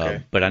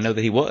 Okay. But I know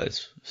that he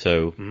was.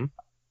 So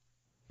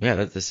yeah,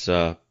 that's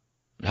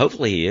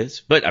hopefully he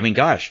is. But I mean,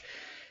 gosh,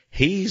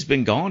 he's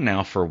been gone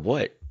now for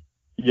what?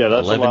 Yeah,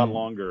 that's 11... a lot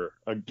longer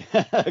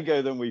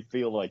ago than we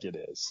feel like it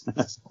is.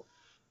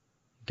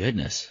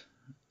 Goodness.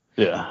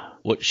 Yeah.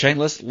 What, Shane?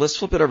 Let's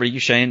flip it over to you,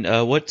 Shane.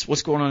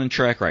 What's going on in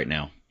track right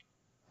now?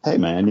 Hey,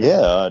 man,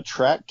 yeah,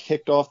 track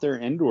kicked off their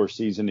indoor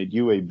season at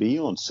UAB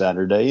on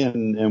Saturday,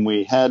 and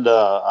we had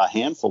a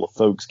handful of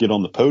folks get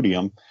on the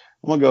podium.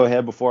 I'm going to go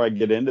ahead before I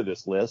get into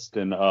this list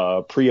and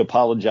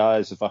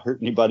pre-apologize if I hurt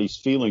anybody's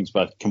feelings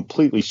by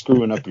completely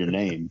screwing up your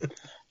name.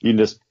 You can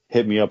just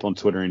hit me up on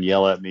Twitter and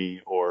yell at me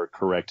or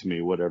correct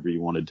me, whatever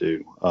you want to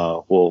do.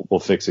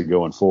 We'll fix it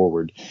going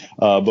forward.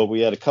 But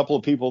we had a couple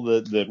of people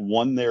that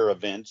won their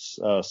events.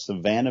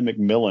 Savannah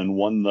McMillan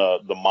won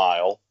the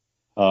mile.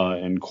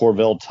 And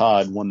Corvell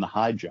Todd won the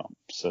high jump.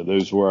 So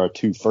those were our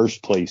two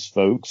first place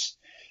folks.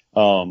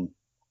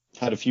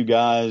 Had a few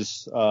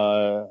guys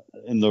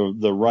in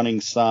the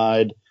running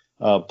side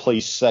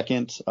placed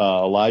second.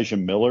 Elijah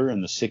Miller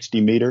in the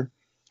 60 meter,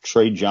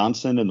 Trey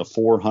Johnson in the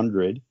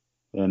 400,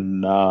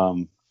 and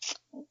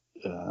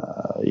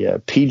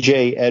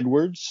PJ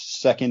Edwards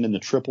second in the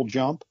triple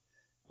jump,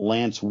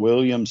 Lance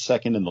Williams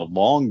second in the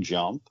long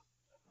jump.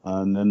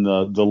 And then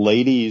the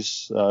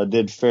ladies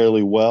did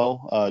fairly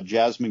well.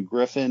 Jasmine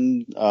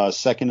Griffin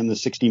second in the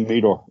 60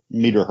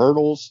 meter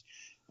hurdles.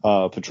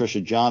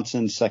 Patricia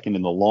Johnson second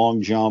in the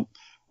long jump.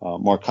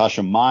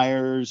 Markasha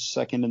Myers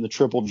second in the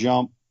triple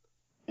jump.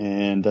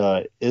 And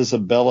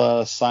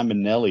Isabella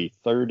Simonelli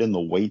third in the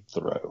weight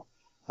throw.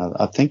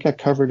 I think I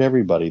covered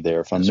everybody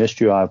there. If I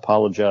missed you, I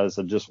apologize.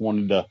 I just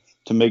wanted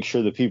to make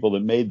sure the people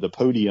that made the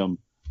podium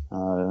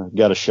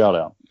got a shout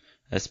out.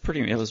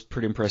 It was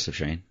pretty impressive,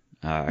 Shane.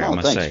 I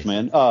must say,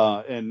 man.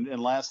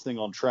 And last thing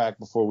on track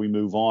before we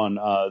move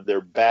on, they're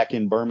back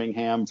in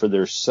Birmingham for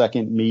their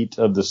second meet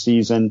of the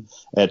season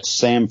at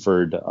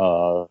Samford,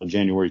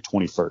 January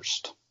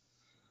 21st.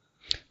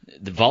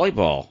 The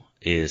volleyball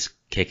is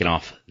kicking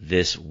off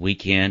this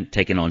weekend,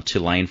 taking on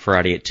Tulane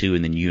Friday at 2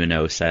 and then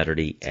UNO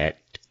Saturday at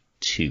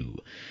 2.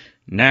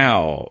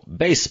 Now,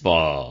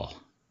 baseball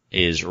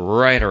is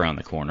right around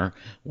the corner.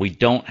 We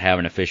don't have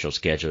an official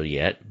schedule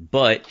yet,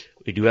 but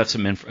we do have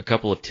a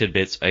couple of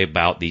tidbits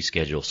about the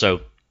schedule.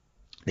 So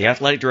the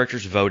athletic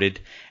directors voted,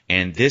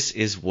 and this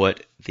is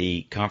what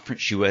the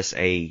Conference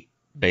USA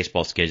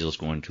baseball schedule is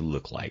going to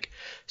look like.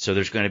 So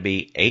there's going to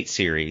be 8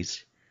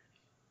 series.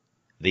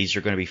 These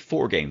are going to be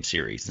 4-game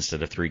series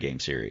instead of 3-game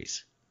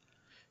series.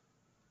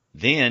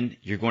 Then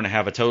you're going to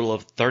have a total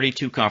of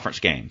 32 conference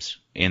games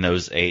in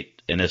this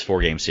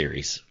 4-game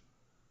series.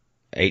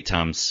 8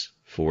 times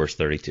 4 is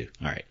 32.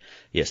 All right.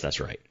 Yes, that's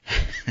right.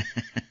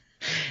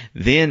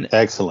 Then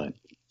excellent.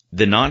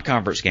 The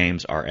non-conference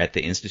games are at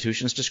the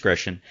institution's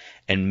discretion,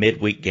 and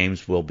midweek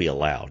games will be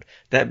allowed.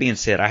 That being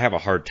said, I have a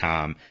hard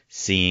time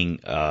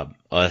seeing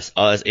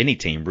any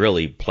team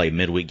really play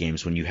midweek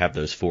games when you have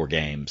those 4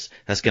 games.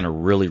 That's going to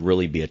really,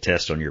 really be a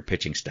test on your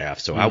pitching staff.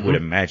 So I would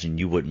imagine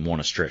you wouldn't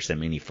want to stretch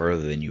them any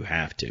further than you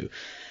have to.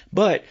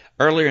 But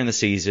earlier in the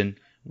season,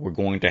 we're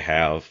going to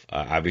have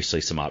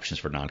obviously some options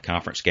for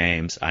non-conference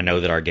games. I know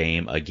that our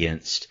game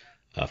against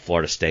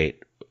Florida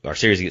State, our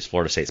series against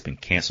Florida State has been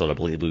canceled. I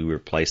believe we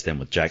replaced them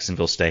with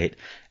Jacksonville State.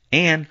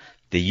 And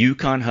the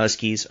Yukon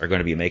Huskies are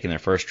going to be making their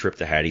first trip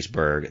to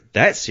Hattiesburg.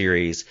 That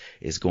series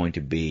is going to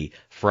be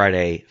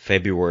Friday,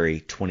 February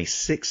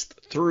 26th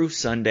through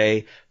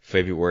Sunday,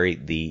 February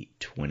the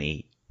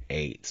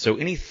 28th. So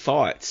any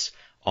thoughts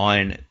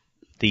on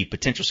the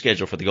potential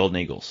schedule for the Golden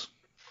Eagles?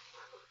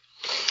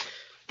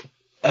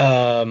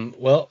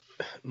 Well,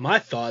 my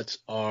thoughts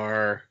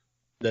are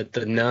that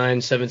the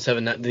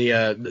 9-7-7,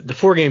 the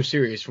 4-game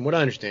series, from what I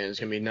understand, is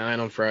going to be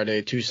 9 on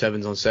Friday, 2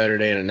 7s on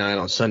Saturday, and a 9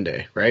 on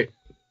Sunday, right?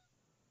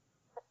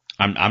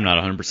 I'm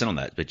not 100% on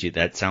that, but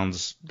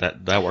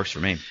that works for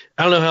me.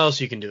 I don't know how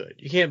else you can do it.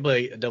 You can't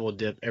play a double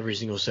dip every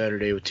single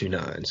Saturday with 2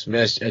 9s. I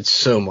mean, that's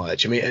so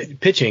much. I mean,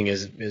 pitching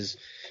is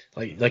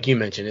like you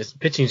mentioned,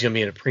 pitching is going to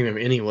be at a premium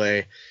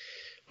anyway,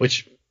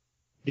 which,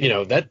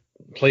 that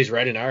plays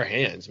right in our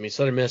hands. I mean,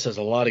 Southern Miss has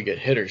a lot of good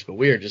hitters, but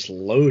we are just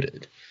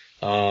loaded.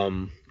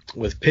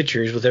 With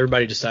pitchers, with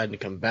everybody deciding to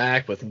come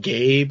back, with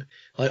Gabe,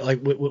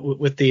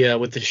 with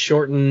the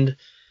shortened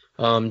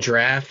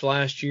draft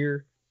last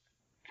year,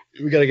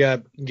 we got a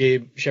guy,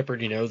 Gabe Shepard,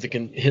 that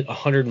can hit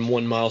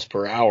 101 miles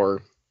per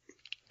hour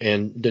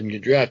and didn't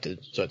get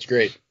drafted, so that's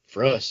great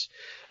for us.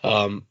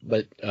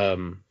 But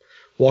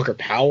Walker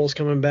Powell's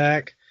coming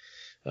back.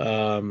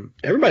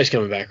 Everybody's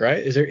coming back,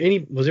 right? Was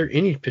there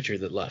any pitcher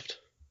that left?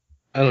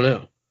 I don't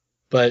know,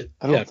 but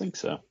I don't think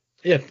so.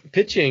 Yeah,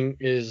 pitching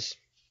is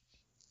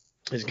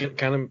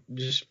kind of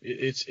just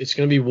it's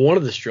going to be one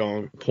of the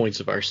strong points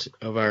of our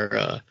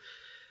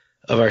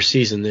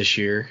season this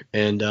year,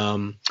 and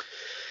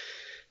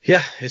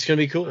it's going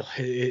to be cool.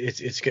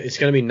 It's going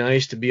to be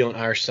nice to be on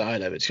our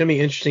side of it. It's going to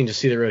be interesting to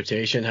see the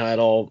rotation, how it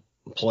all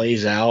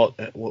plays out,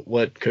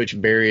 what Coach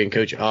Barry and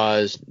Coach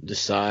Oz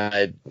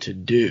decide to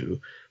do.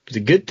 But the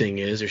good thing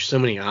is there's so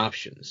many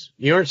options.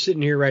 You aren't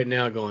sitting here right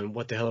now going,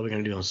 what the hell are we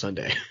going to do on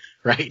Sunday?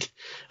 Right?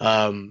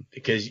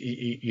 Because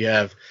you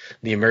have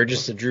the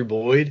emergence of Drew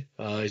Boyd.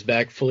 He's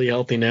back fully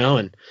healthy now.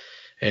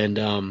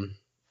 And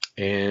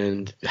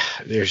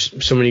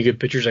there's so many good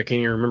pitchers. I can't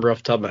even remember off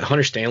the top of my head.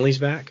 Hunter Stanley's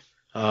back.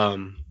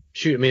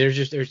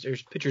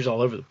 There's pitchers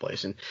all over the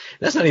place. And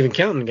that's not even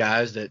counting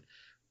guys that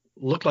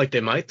look like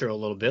they might throw a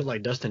little bit,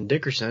 like Dustin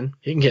Dickerson.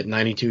 He can get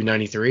 92,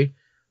 93,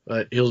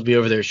 but he'll be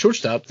over there at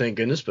shortstop, thank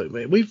goodness. But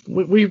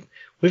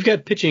we've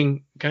got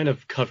pitching kind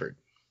of covered.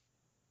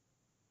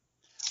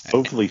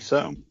 Hopefully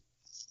so.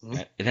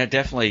 And that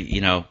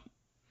definitely, I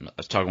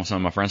was talking with some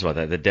of my friends about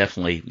that. That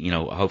definitely,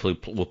 hopefully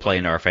will play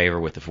into our favor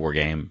with the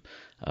 4-game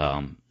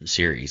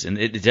series. And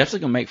it's definitely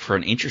going to make for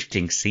an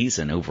interesting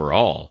season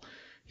overall,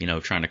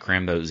 trying to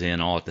cram those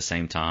in all at the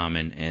same time.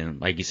 And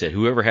like you said,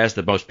 whoever has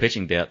the most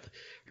pitching depth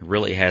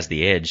really has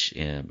the edge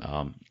in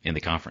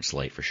the conference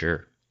slate for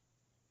sure.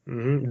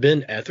 Mm-hmm.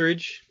 Ben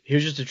Etheridge, he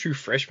was just a true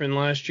freshman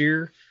last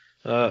year.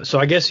 So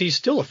I guess he's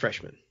still a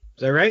freshman.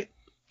 Is that right?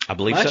 I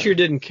believe last so. year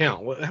didn't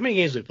count. How many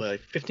games did we play?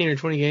 Like 15 or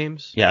 20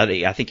 games? Yeah,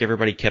 I think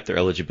everybody kept their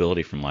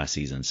eligibility from last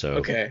season. So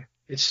okay,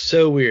 it's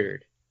so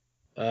weird.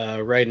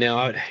 Right now,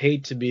 I would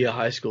hate to be a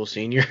high school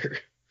senior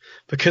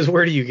because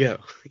where do you go?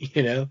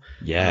 Yeah.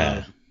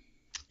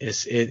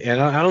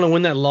 And I don't know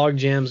when that log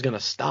jam's gonna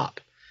stop.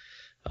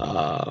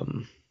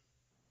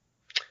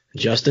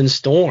 Justin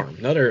Storm,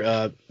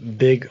 another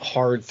big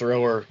hard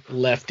thrower,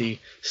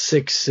 lefty,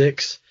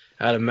 6'6".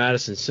 Out of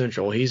Madison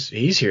Central, he's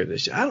here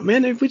this year.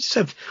 We just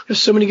have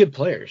so many good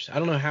players. I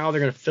don't know how they're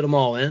going to fit them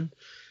all in,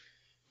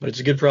 but it's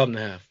a good problem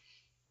to have.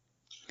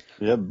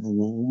 Yeah,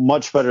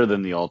 much better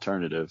than the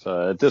alternative.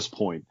 At this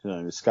point,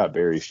 Scott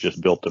Berry's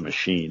just built a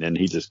machine, and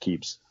he just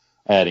keeps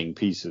adding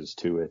pieces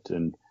to it.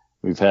 And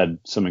we've had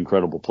some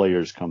incredible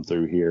players come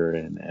through here,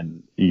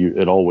 and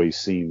it always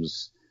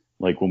seems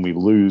like when we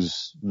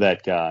lose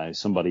that guy,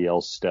 somebody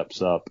else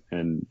steps up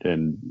and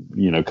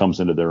comes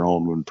into their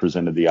own when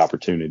presented the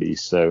opportunity.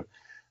 So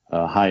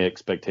high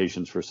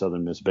expectations for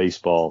Southern Miss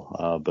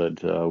baseball,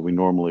 but we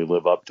normally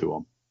live up to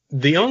them.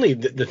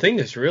 The thing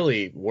that's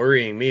really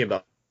worrying me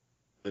about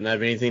doesn't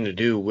have anything to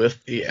do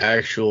with the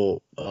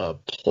actual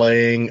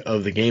playing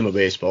of the game of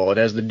baseball. It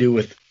has to do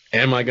with,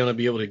 am I going to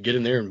be able to get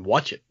in there and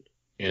watch it?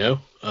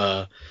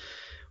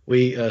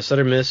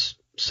 Southern Miss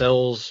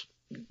sells,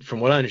 from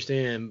what I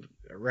understand,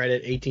 right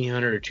at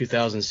 1,800 or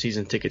 2,000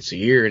 season tickets a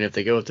year, and if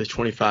they go with the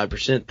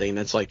 25% thing,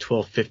 that's like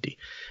 $1,250.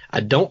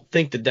 I don't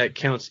think that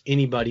counts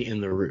anybody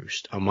in the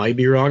Roost. I might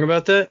be wrong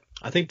about that.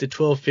 I think the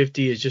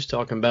 $1,250 is just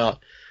talking about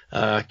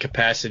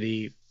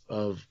capacity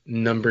of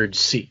numbered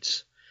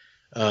seats.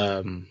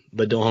 But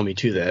don't hold me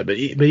to that. But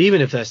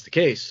even if that's the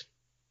case,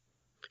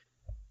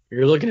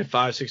 you're looking at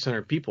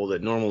 500-600 people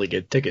that normally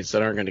get tickets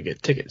that aren't going to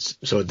get tickets.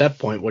 So at that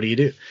point, what do?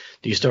 Do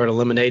you start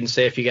eliminating?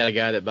 Say if you got a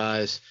guy that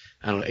buys,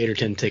 8 or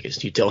 10 tickets,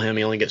 do you tell him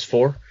he only gets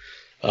 4?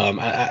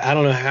 I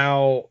don't know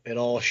how it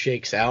all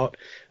shakes out.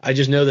 I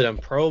just know that I'm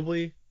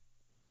probably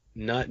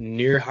not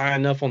near high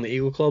enough on the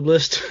Eagle Club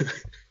list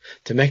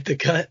to make the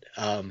cut.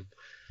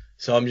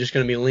 So I'm just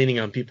going to be leaning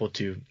on people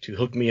to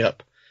hook me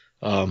up.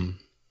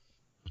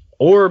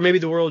 Or maybe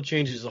the world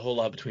changes a whole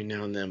lot between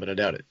now and then, but I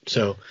doubt it.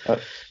 So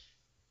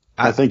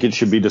I think it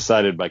should be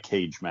decided by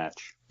cage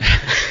match.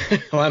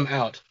 Well, I'm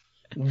out.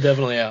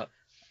 Definitely out.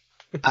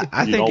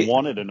 I you think don't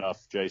want it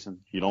enough,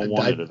 Jason. You don't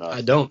want it enough. I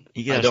don't.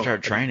 You got to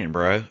start training,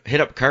 bro. Hit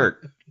up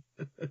Kurt.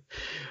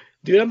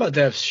 Dude, I'm about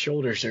to have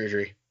shoulder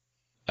surgery.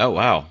 Oh,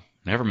 wow.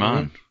 Never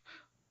mind.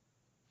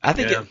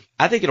 Mm-hmm.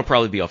 I think it'll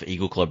probably be off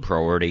Eagle Club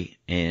priority,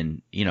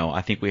 and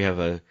I think we have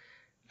a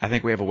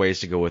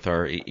ways to go with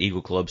our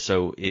Eagle Club.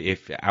 So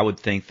I would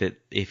think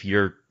that if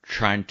you're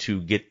trying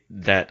to get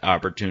that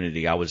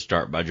opportunity, I would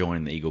start by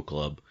joining the Eagle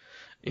Club.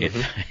 If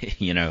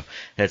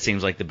that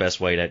seems like the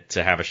best way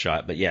to have a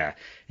shot. But yeah,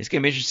 it's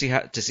gonna be interesting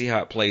to see how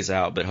it plays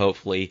out. But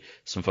hopefully,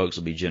 some folks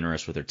will be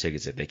generous with their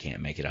tickets if they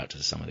can't make it out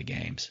to some of the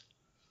games.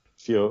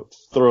 If you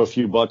throw a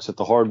few bucks at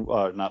the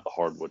not the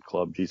Hardwood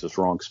Club, Jesus,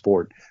 wrong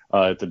sport,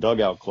 at the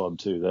Dugout Club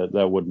too,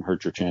 that wouldn't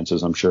hurt your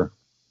chances, I'm sure.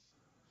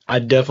 I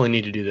definitely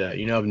need to do that.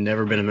 I've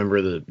never been a member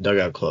of the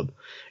Dugout Club.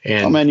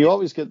 And oh man, you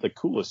always get the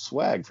coolest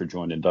swag for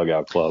joining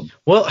Dugout Club.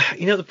 Well,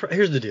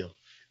 here's the deal.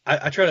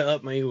 I try to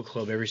up my Eagle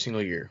Club every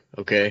single year,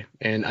 okay?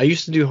 And I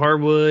used to do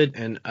Hardwood,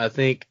 and I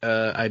think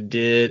I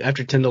did,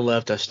 after Tyndall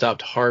left, I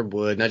stopped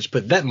Hardwood, and I just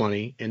put that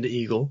money into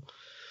Eagle.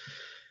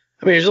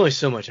 I mean, there's only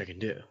so much I can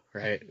do,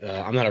 right?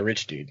 I'm not a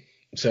rich dude.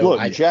 So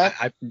look,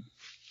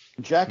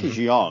 Jack is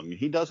young.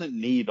 He doesn't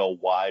need a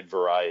wide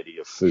variety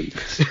of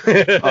foods.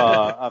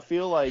 I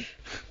feel like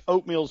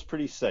oatmeal's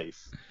pretty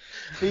safe.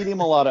 Feed him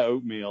a lot of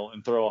oatmeal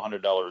and throw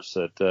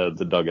 $100 at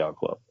the Dugout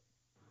Club.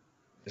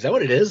 Is that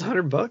what it is?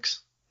 $100?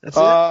 That's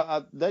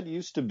it? That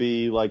used to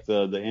be like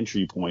the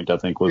entry point, I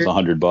think, was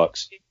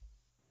 $100.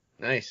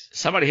 Nice.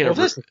 Somebody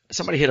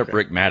hit up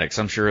Rick Maddox.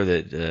 I'm sure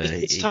that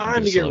it's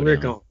time to get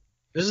Rick on.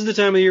 This is the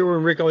time of the year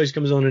when Rick always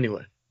comes on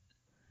anyway.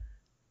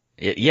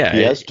 Yeah.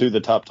 He has to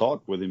the Top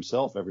Talk with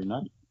himself every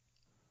night.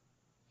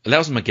 That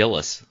was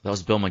McGillis. That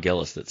was Bill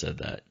McGillis that said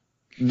that.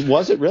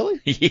 Was it really?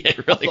 Yeah,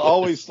 it really I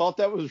always thought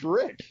that was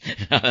Rick.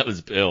 No, that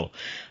was Bill.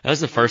 That was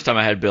the first time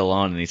I had Bill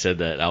on, and he said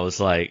that. I was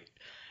like,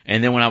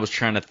 and then when I was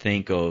trying to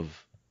think of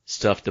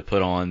stuff to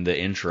put on the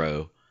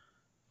intro,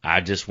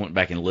 I just went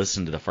back and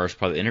listened to the first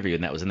part of the interview,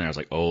 and that was in there. I was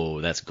like,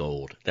 oh, that's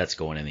gold. That's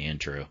going in the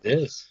intro. It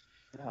is.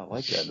 Yeah, I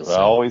like that. I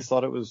always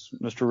thought it was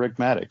Mr. Rick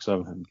Maddox.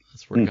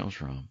 That's where it comes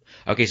from.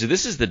 Okay, so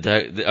this is the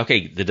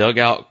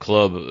Dugout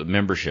Club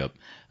membership.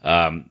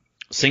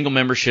 Single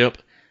membership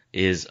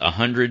is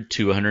 $100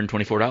 to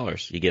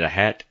 $124. You get a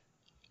hat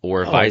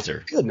or a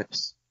visor.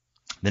 Goodness.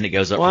 Then it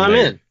goes up. Well, from I'm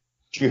there. in.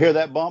 Did you hear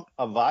that bump?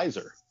 A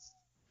visor.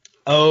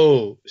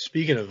 Oh,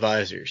 speaking of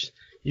visors,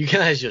 you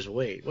guys just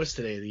wait. What's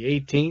today? The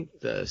 18th.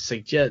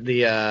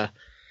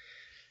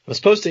 It's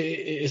supposed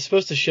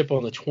to ship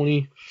on the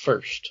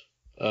 21st.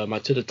 My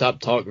To the Top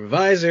Talk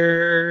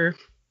visor.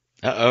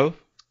 Uh-oh.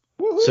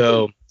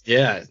 So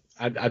yeah,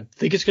 I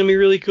think it's gonna be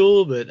really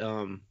cool, but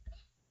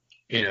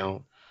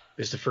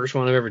it's the first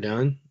one I've ever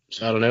done.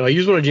 So I don't know. I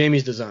used one of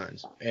Jamie's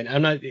designs, and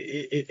I'm not.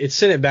 It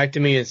sent it back to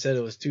me and said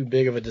it was too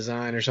big of a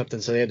design or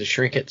something, so they had to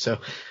shrink it. So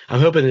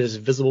I'm hoping it is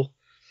visible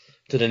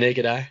to the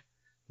naked eye,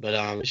 but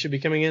it should be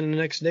coming in the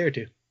next day or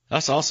two.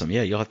 That's awesome.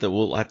 Yeah,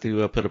 we'll have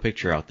to put a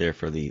picture out there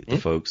for the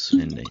folks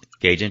and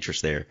gauge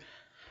interest there.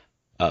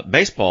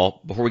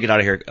 Baseball, before we get out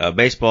of here,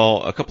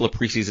 baseball, a couple of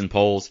preseason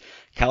polls.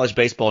 College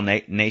Baseball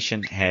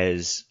Nation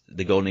has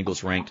the Golden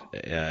Eagles ranked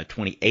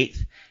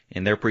 28th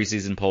in their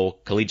preseason poll.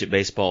 Collegiate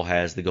Baseball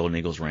has the Golden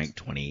Eagles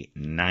ranked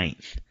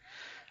 29th.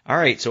 All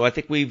right, so I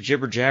think we've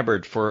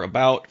jibber-jabbered for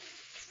about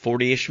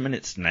 40-ish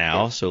minutes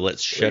now, so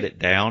let's shut it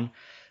down.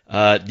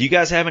 Do you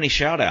guys have any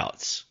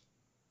shout-outs?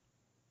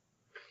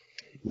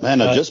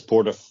 Man, I just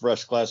poured a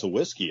fresh glass of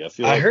whiskey. I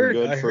feel like we're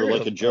good for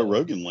like a Joe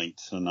Rogan link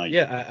tonight.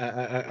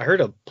 Yeah, I heard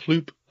a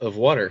ploop of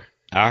water.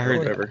 I heard.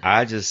 Whatever.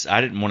 I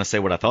didn't want to say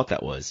what I thought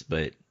that was,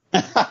 but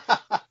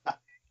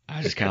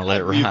I just kind of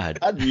let it ride.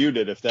 I'd mute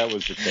it if that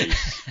was the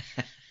case.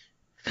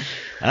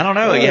 I don't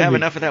know. You have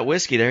enough of that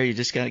whiskey there. You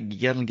just gotta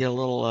get a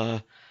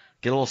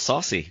little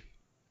saucy.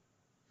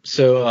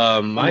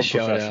 So my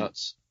shout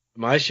outs.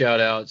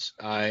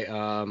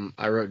 I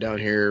wrote down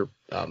here.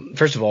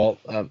 First of all,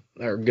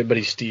 our good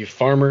buddy Steve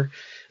Farmer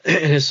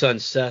and his son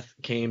Seth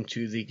came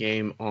to the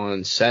game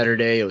on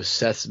Saturday. It was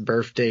Seth's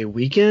birthday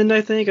weekend,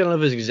 I think. I don't know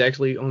if it was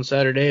exactly on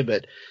Saturday,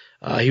 but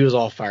he was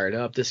all fired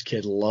up. This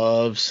kid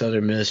loves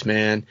Southern Miss,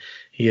 man.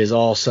 He is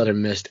all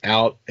Southern Miss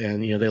out,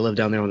 and they live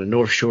down there on the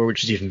North Shore,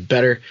 which is even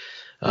better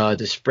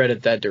to spread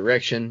it that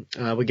direction.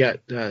 We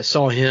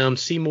saw him.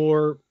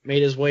 Seymour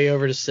made his way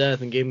over to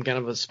Seth and gave him kind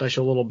of a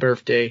special little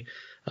birthday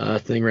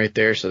thing right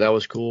there, so that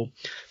was cool.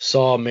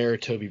 Saw Mayor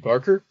Toby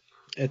Barker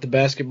at the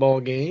basketball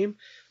game.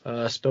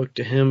 Spoke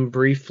to him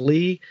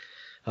briefly.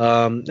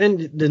 And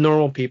the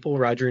normal people,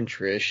 Roger and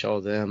Trish, all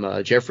of them.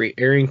 Jeffrey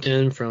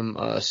Arrington from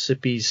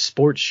Sippy's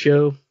Sports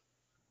Show.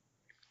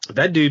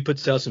 That dude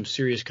puts out some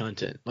serious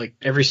content, like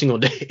every single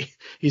day.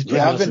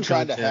 I've been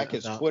trying to hack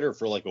his Twitter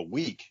for like a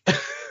week.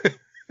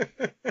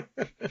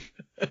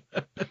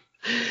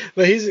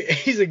 But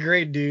he's a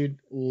great dude.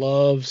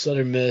 Loves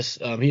Southern Miss.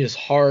 He is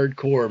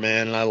hardcore,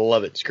 man, and I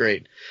love it. It's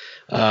great.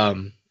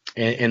 And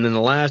then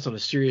the last, on a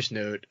serious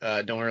note,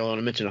 don't really want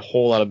to mention a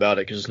whole lot about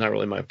it because it's not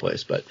really my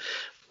place. But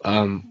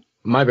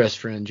my best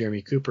friend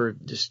Jeremy Cooper,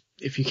 just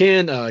if you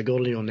can,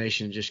 Golden Eagle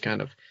Nation, just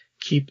kind of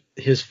keep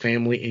his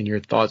family in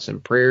your thoughts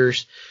and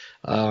prayers.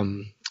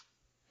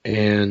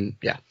 And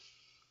yeah.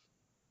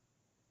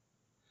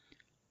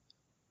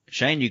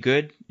 Shane, you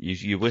good?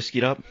 You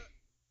whiskeyed up?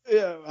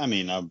 Yeah, I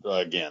mean, I'm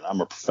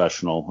a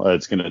professional.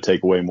 It's going to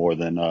take way more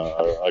than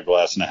a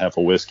glass and a half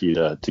of whiskey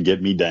to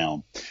get me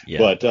down. Yeah.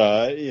 But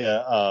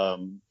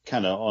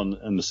kind of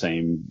in the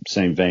same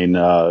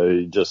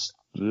vein. Just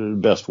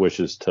best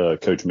wishes to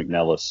Coach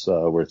McNellis.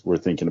 We're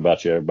thinking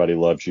about you. Everybody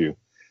loves you.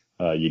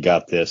 You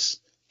got this.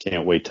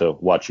 Can't wait to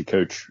watch you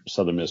coach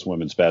Southern Miss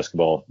women's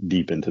basketball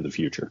deep into the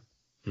future.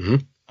 Mm-hmm.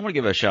 I want to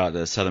give a shout out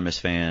to Southern Miss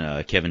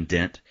fan Kevin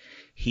Dent.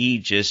 He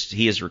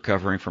is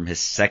recovering from his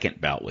second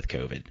bout with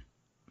COVID.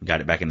 Got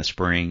it back in the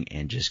spring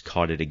and just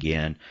caught it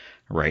again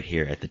right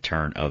here at the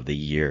turn of the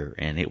year,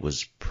 and it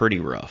was pretty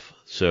rough.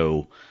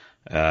 So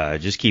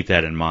just keep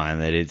that in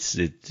mind, that it's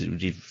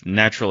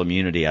natural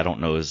immunity. I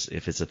don't know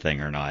if it's a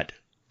thing or not,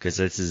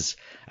 because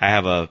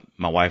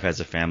my wife has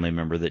a family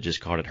member that just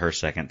caught it her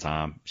second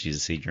time. She's a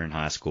senior in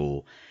high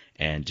school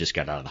and just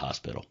got out of the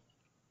hospital.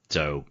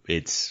 So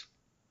it's,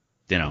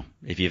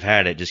 if you've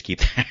had it, just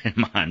keep that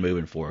in mind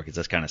moving forward, because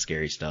that's kind of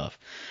scary stuff.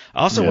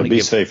 I also want to be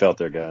safe out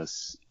there,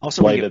 guys.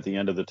 Also, light at the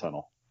end of the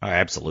tunnel. Oh,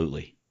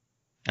 absolutely.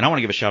 And I want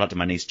to give a shout out to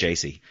my niece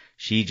JC.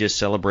 She just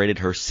celebrated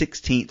her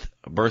 16th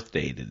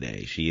birthday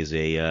today. She is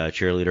a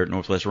cheerleader at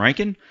Northwest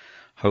Rankin.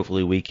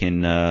 Hopefully we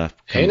can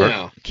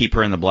keep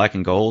her in the black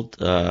and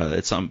gold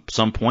at some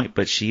point.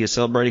 But she is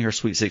celebrating her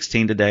Sweet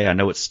 16 today. I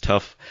know it's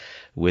tough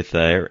with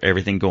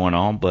everything going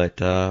on, but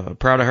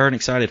proud of her and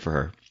excited for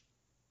her.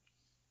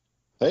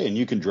 Hey, and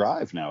you can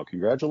drive now.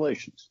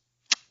 Congratulations.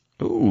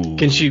 Ooh.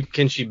 Can she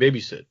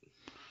babysit?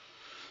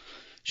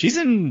 She's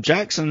in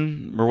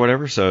Jackson or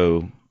whatever,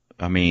 so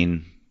I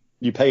mean,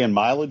 you paying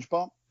mileage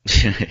bump?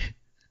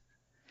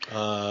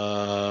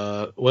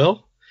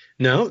 Well,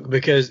 no,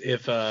 because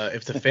if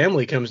the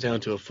family comes down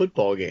to a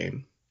football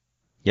game,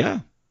 yeah,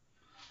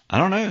 I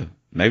don't know.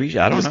 Maybe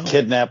I don't know. Just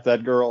kidnap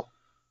that girl.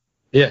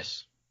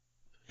 Yes.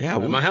 Yeah.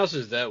 My house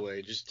is that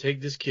way. Just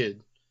take this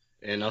kid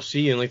and I'll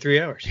see you in like 3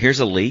 hours. Here's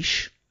a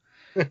leash.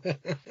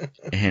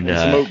 And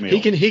some oatmeal.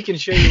 He can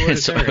show you where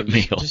to some turn.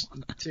 oatmeal. Just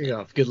take it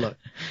off. Good luck.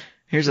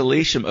 Here's a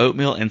leash, some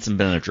oatmeal, and some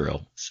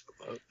Benadryl.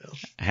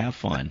 Have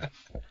fun.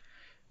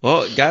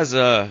 Well, guys,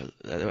 I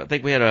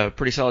think we had a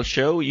pretty solid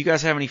show. You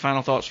guys have any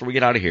final thoughts before we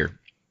get out of here?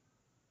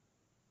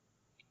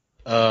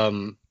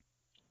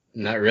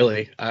 Not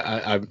really.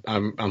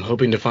 I'm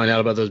hoping to find out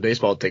about those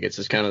baseball tickets.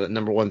 It's kind of the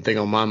number one thing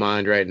on my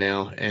mind right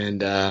now,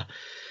 and I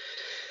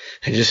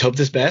just hope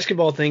this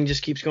basketball thing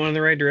just keeps going in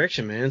the right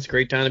direction, man. It's a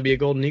great time to be a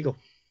Golden Eagle.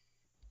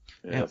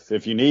 Yeah,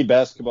 if you need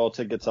basketball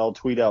tickets, I'll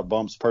tweet out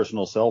Bump's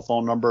personal cell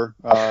phone number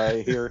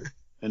here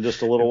in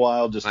just a little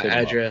while. Just my hit him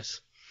up.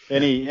 address.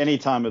 Any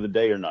time of the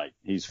day or night,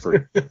 he's free.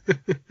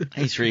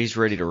 He's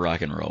ready to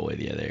rock and roll with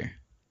you there.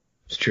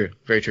 It's true.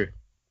 Very true.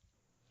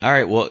 All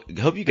right. Well,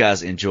 hope you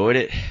guys enjoyed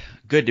it.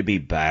 Good to be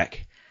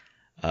back.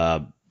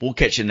 We'll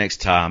catch you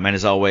next time. And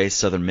as always,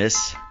 Southern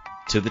Miss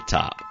to the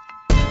top.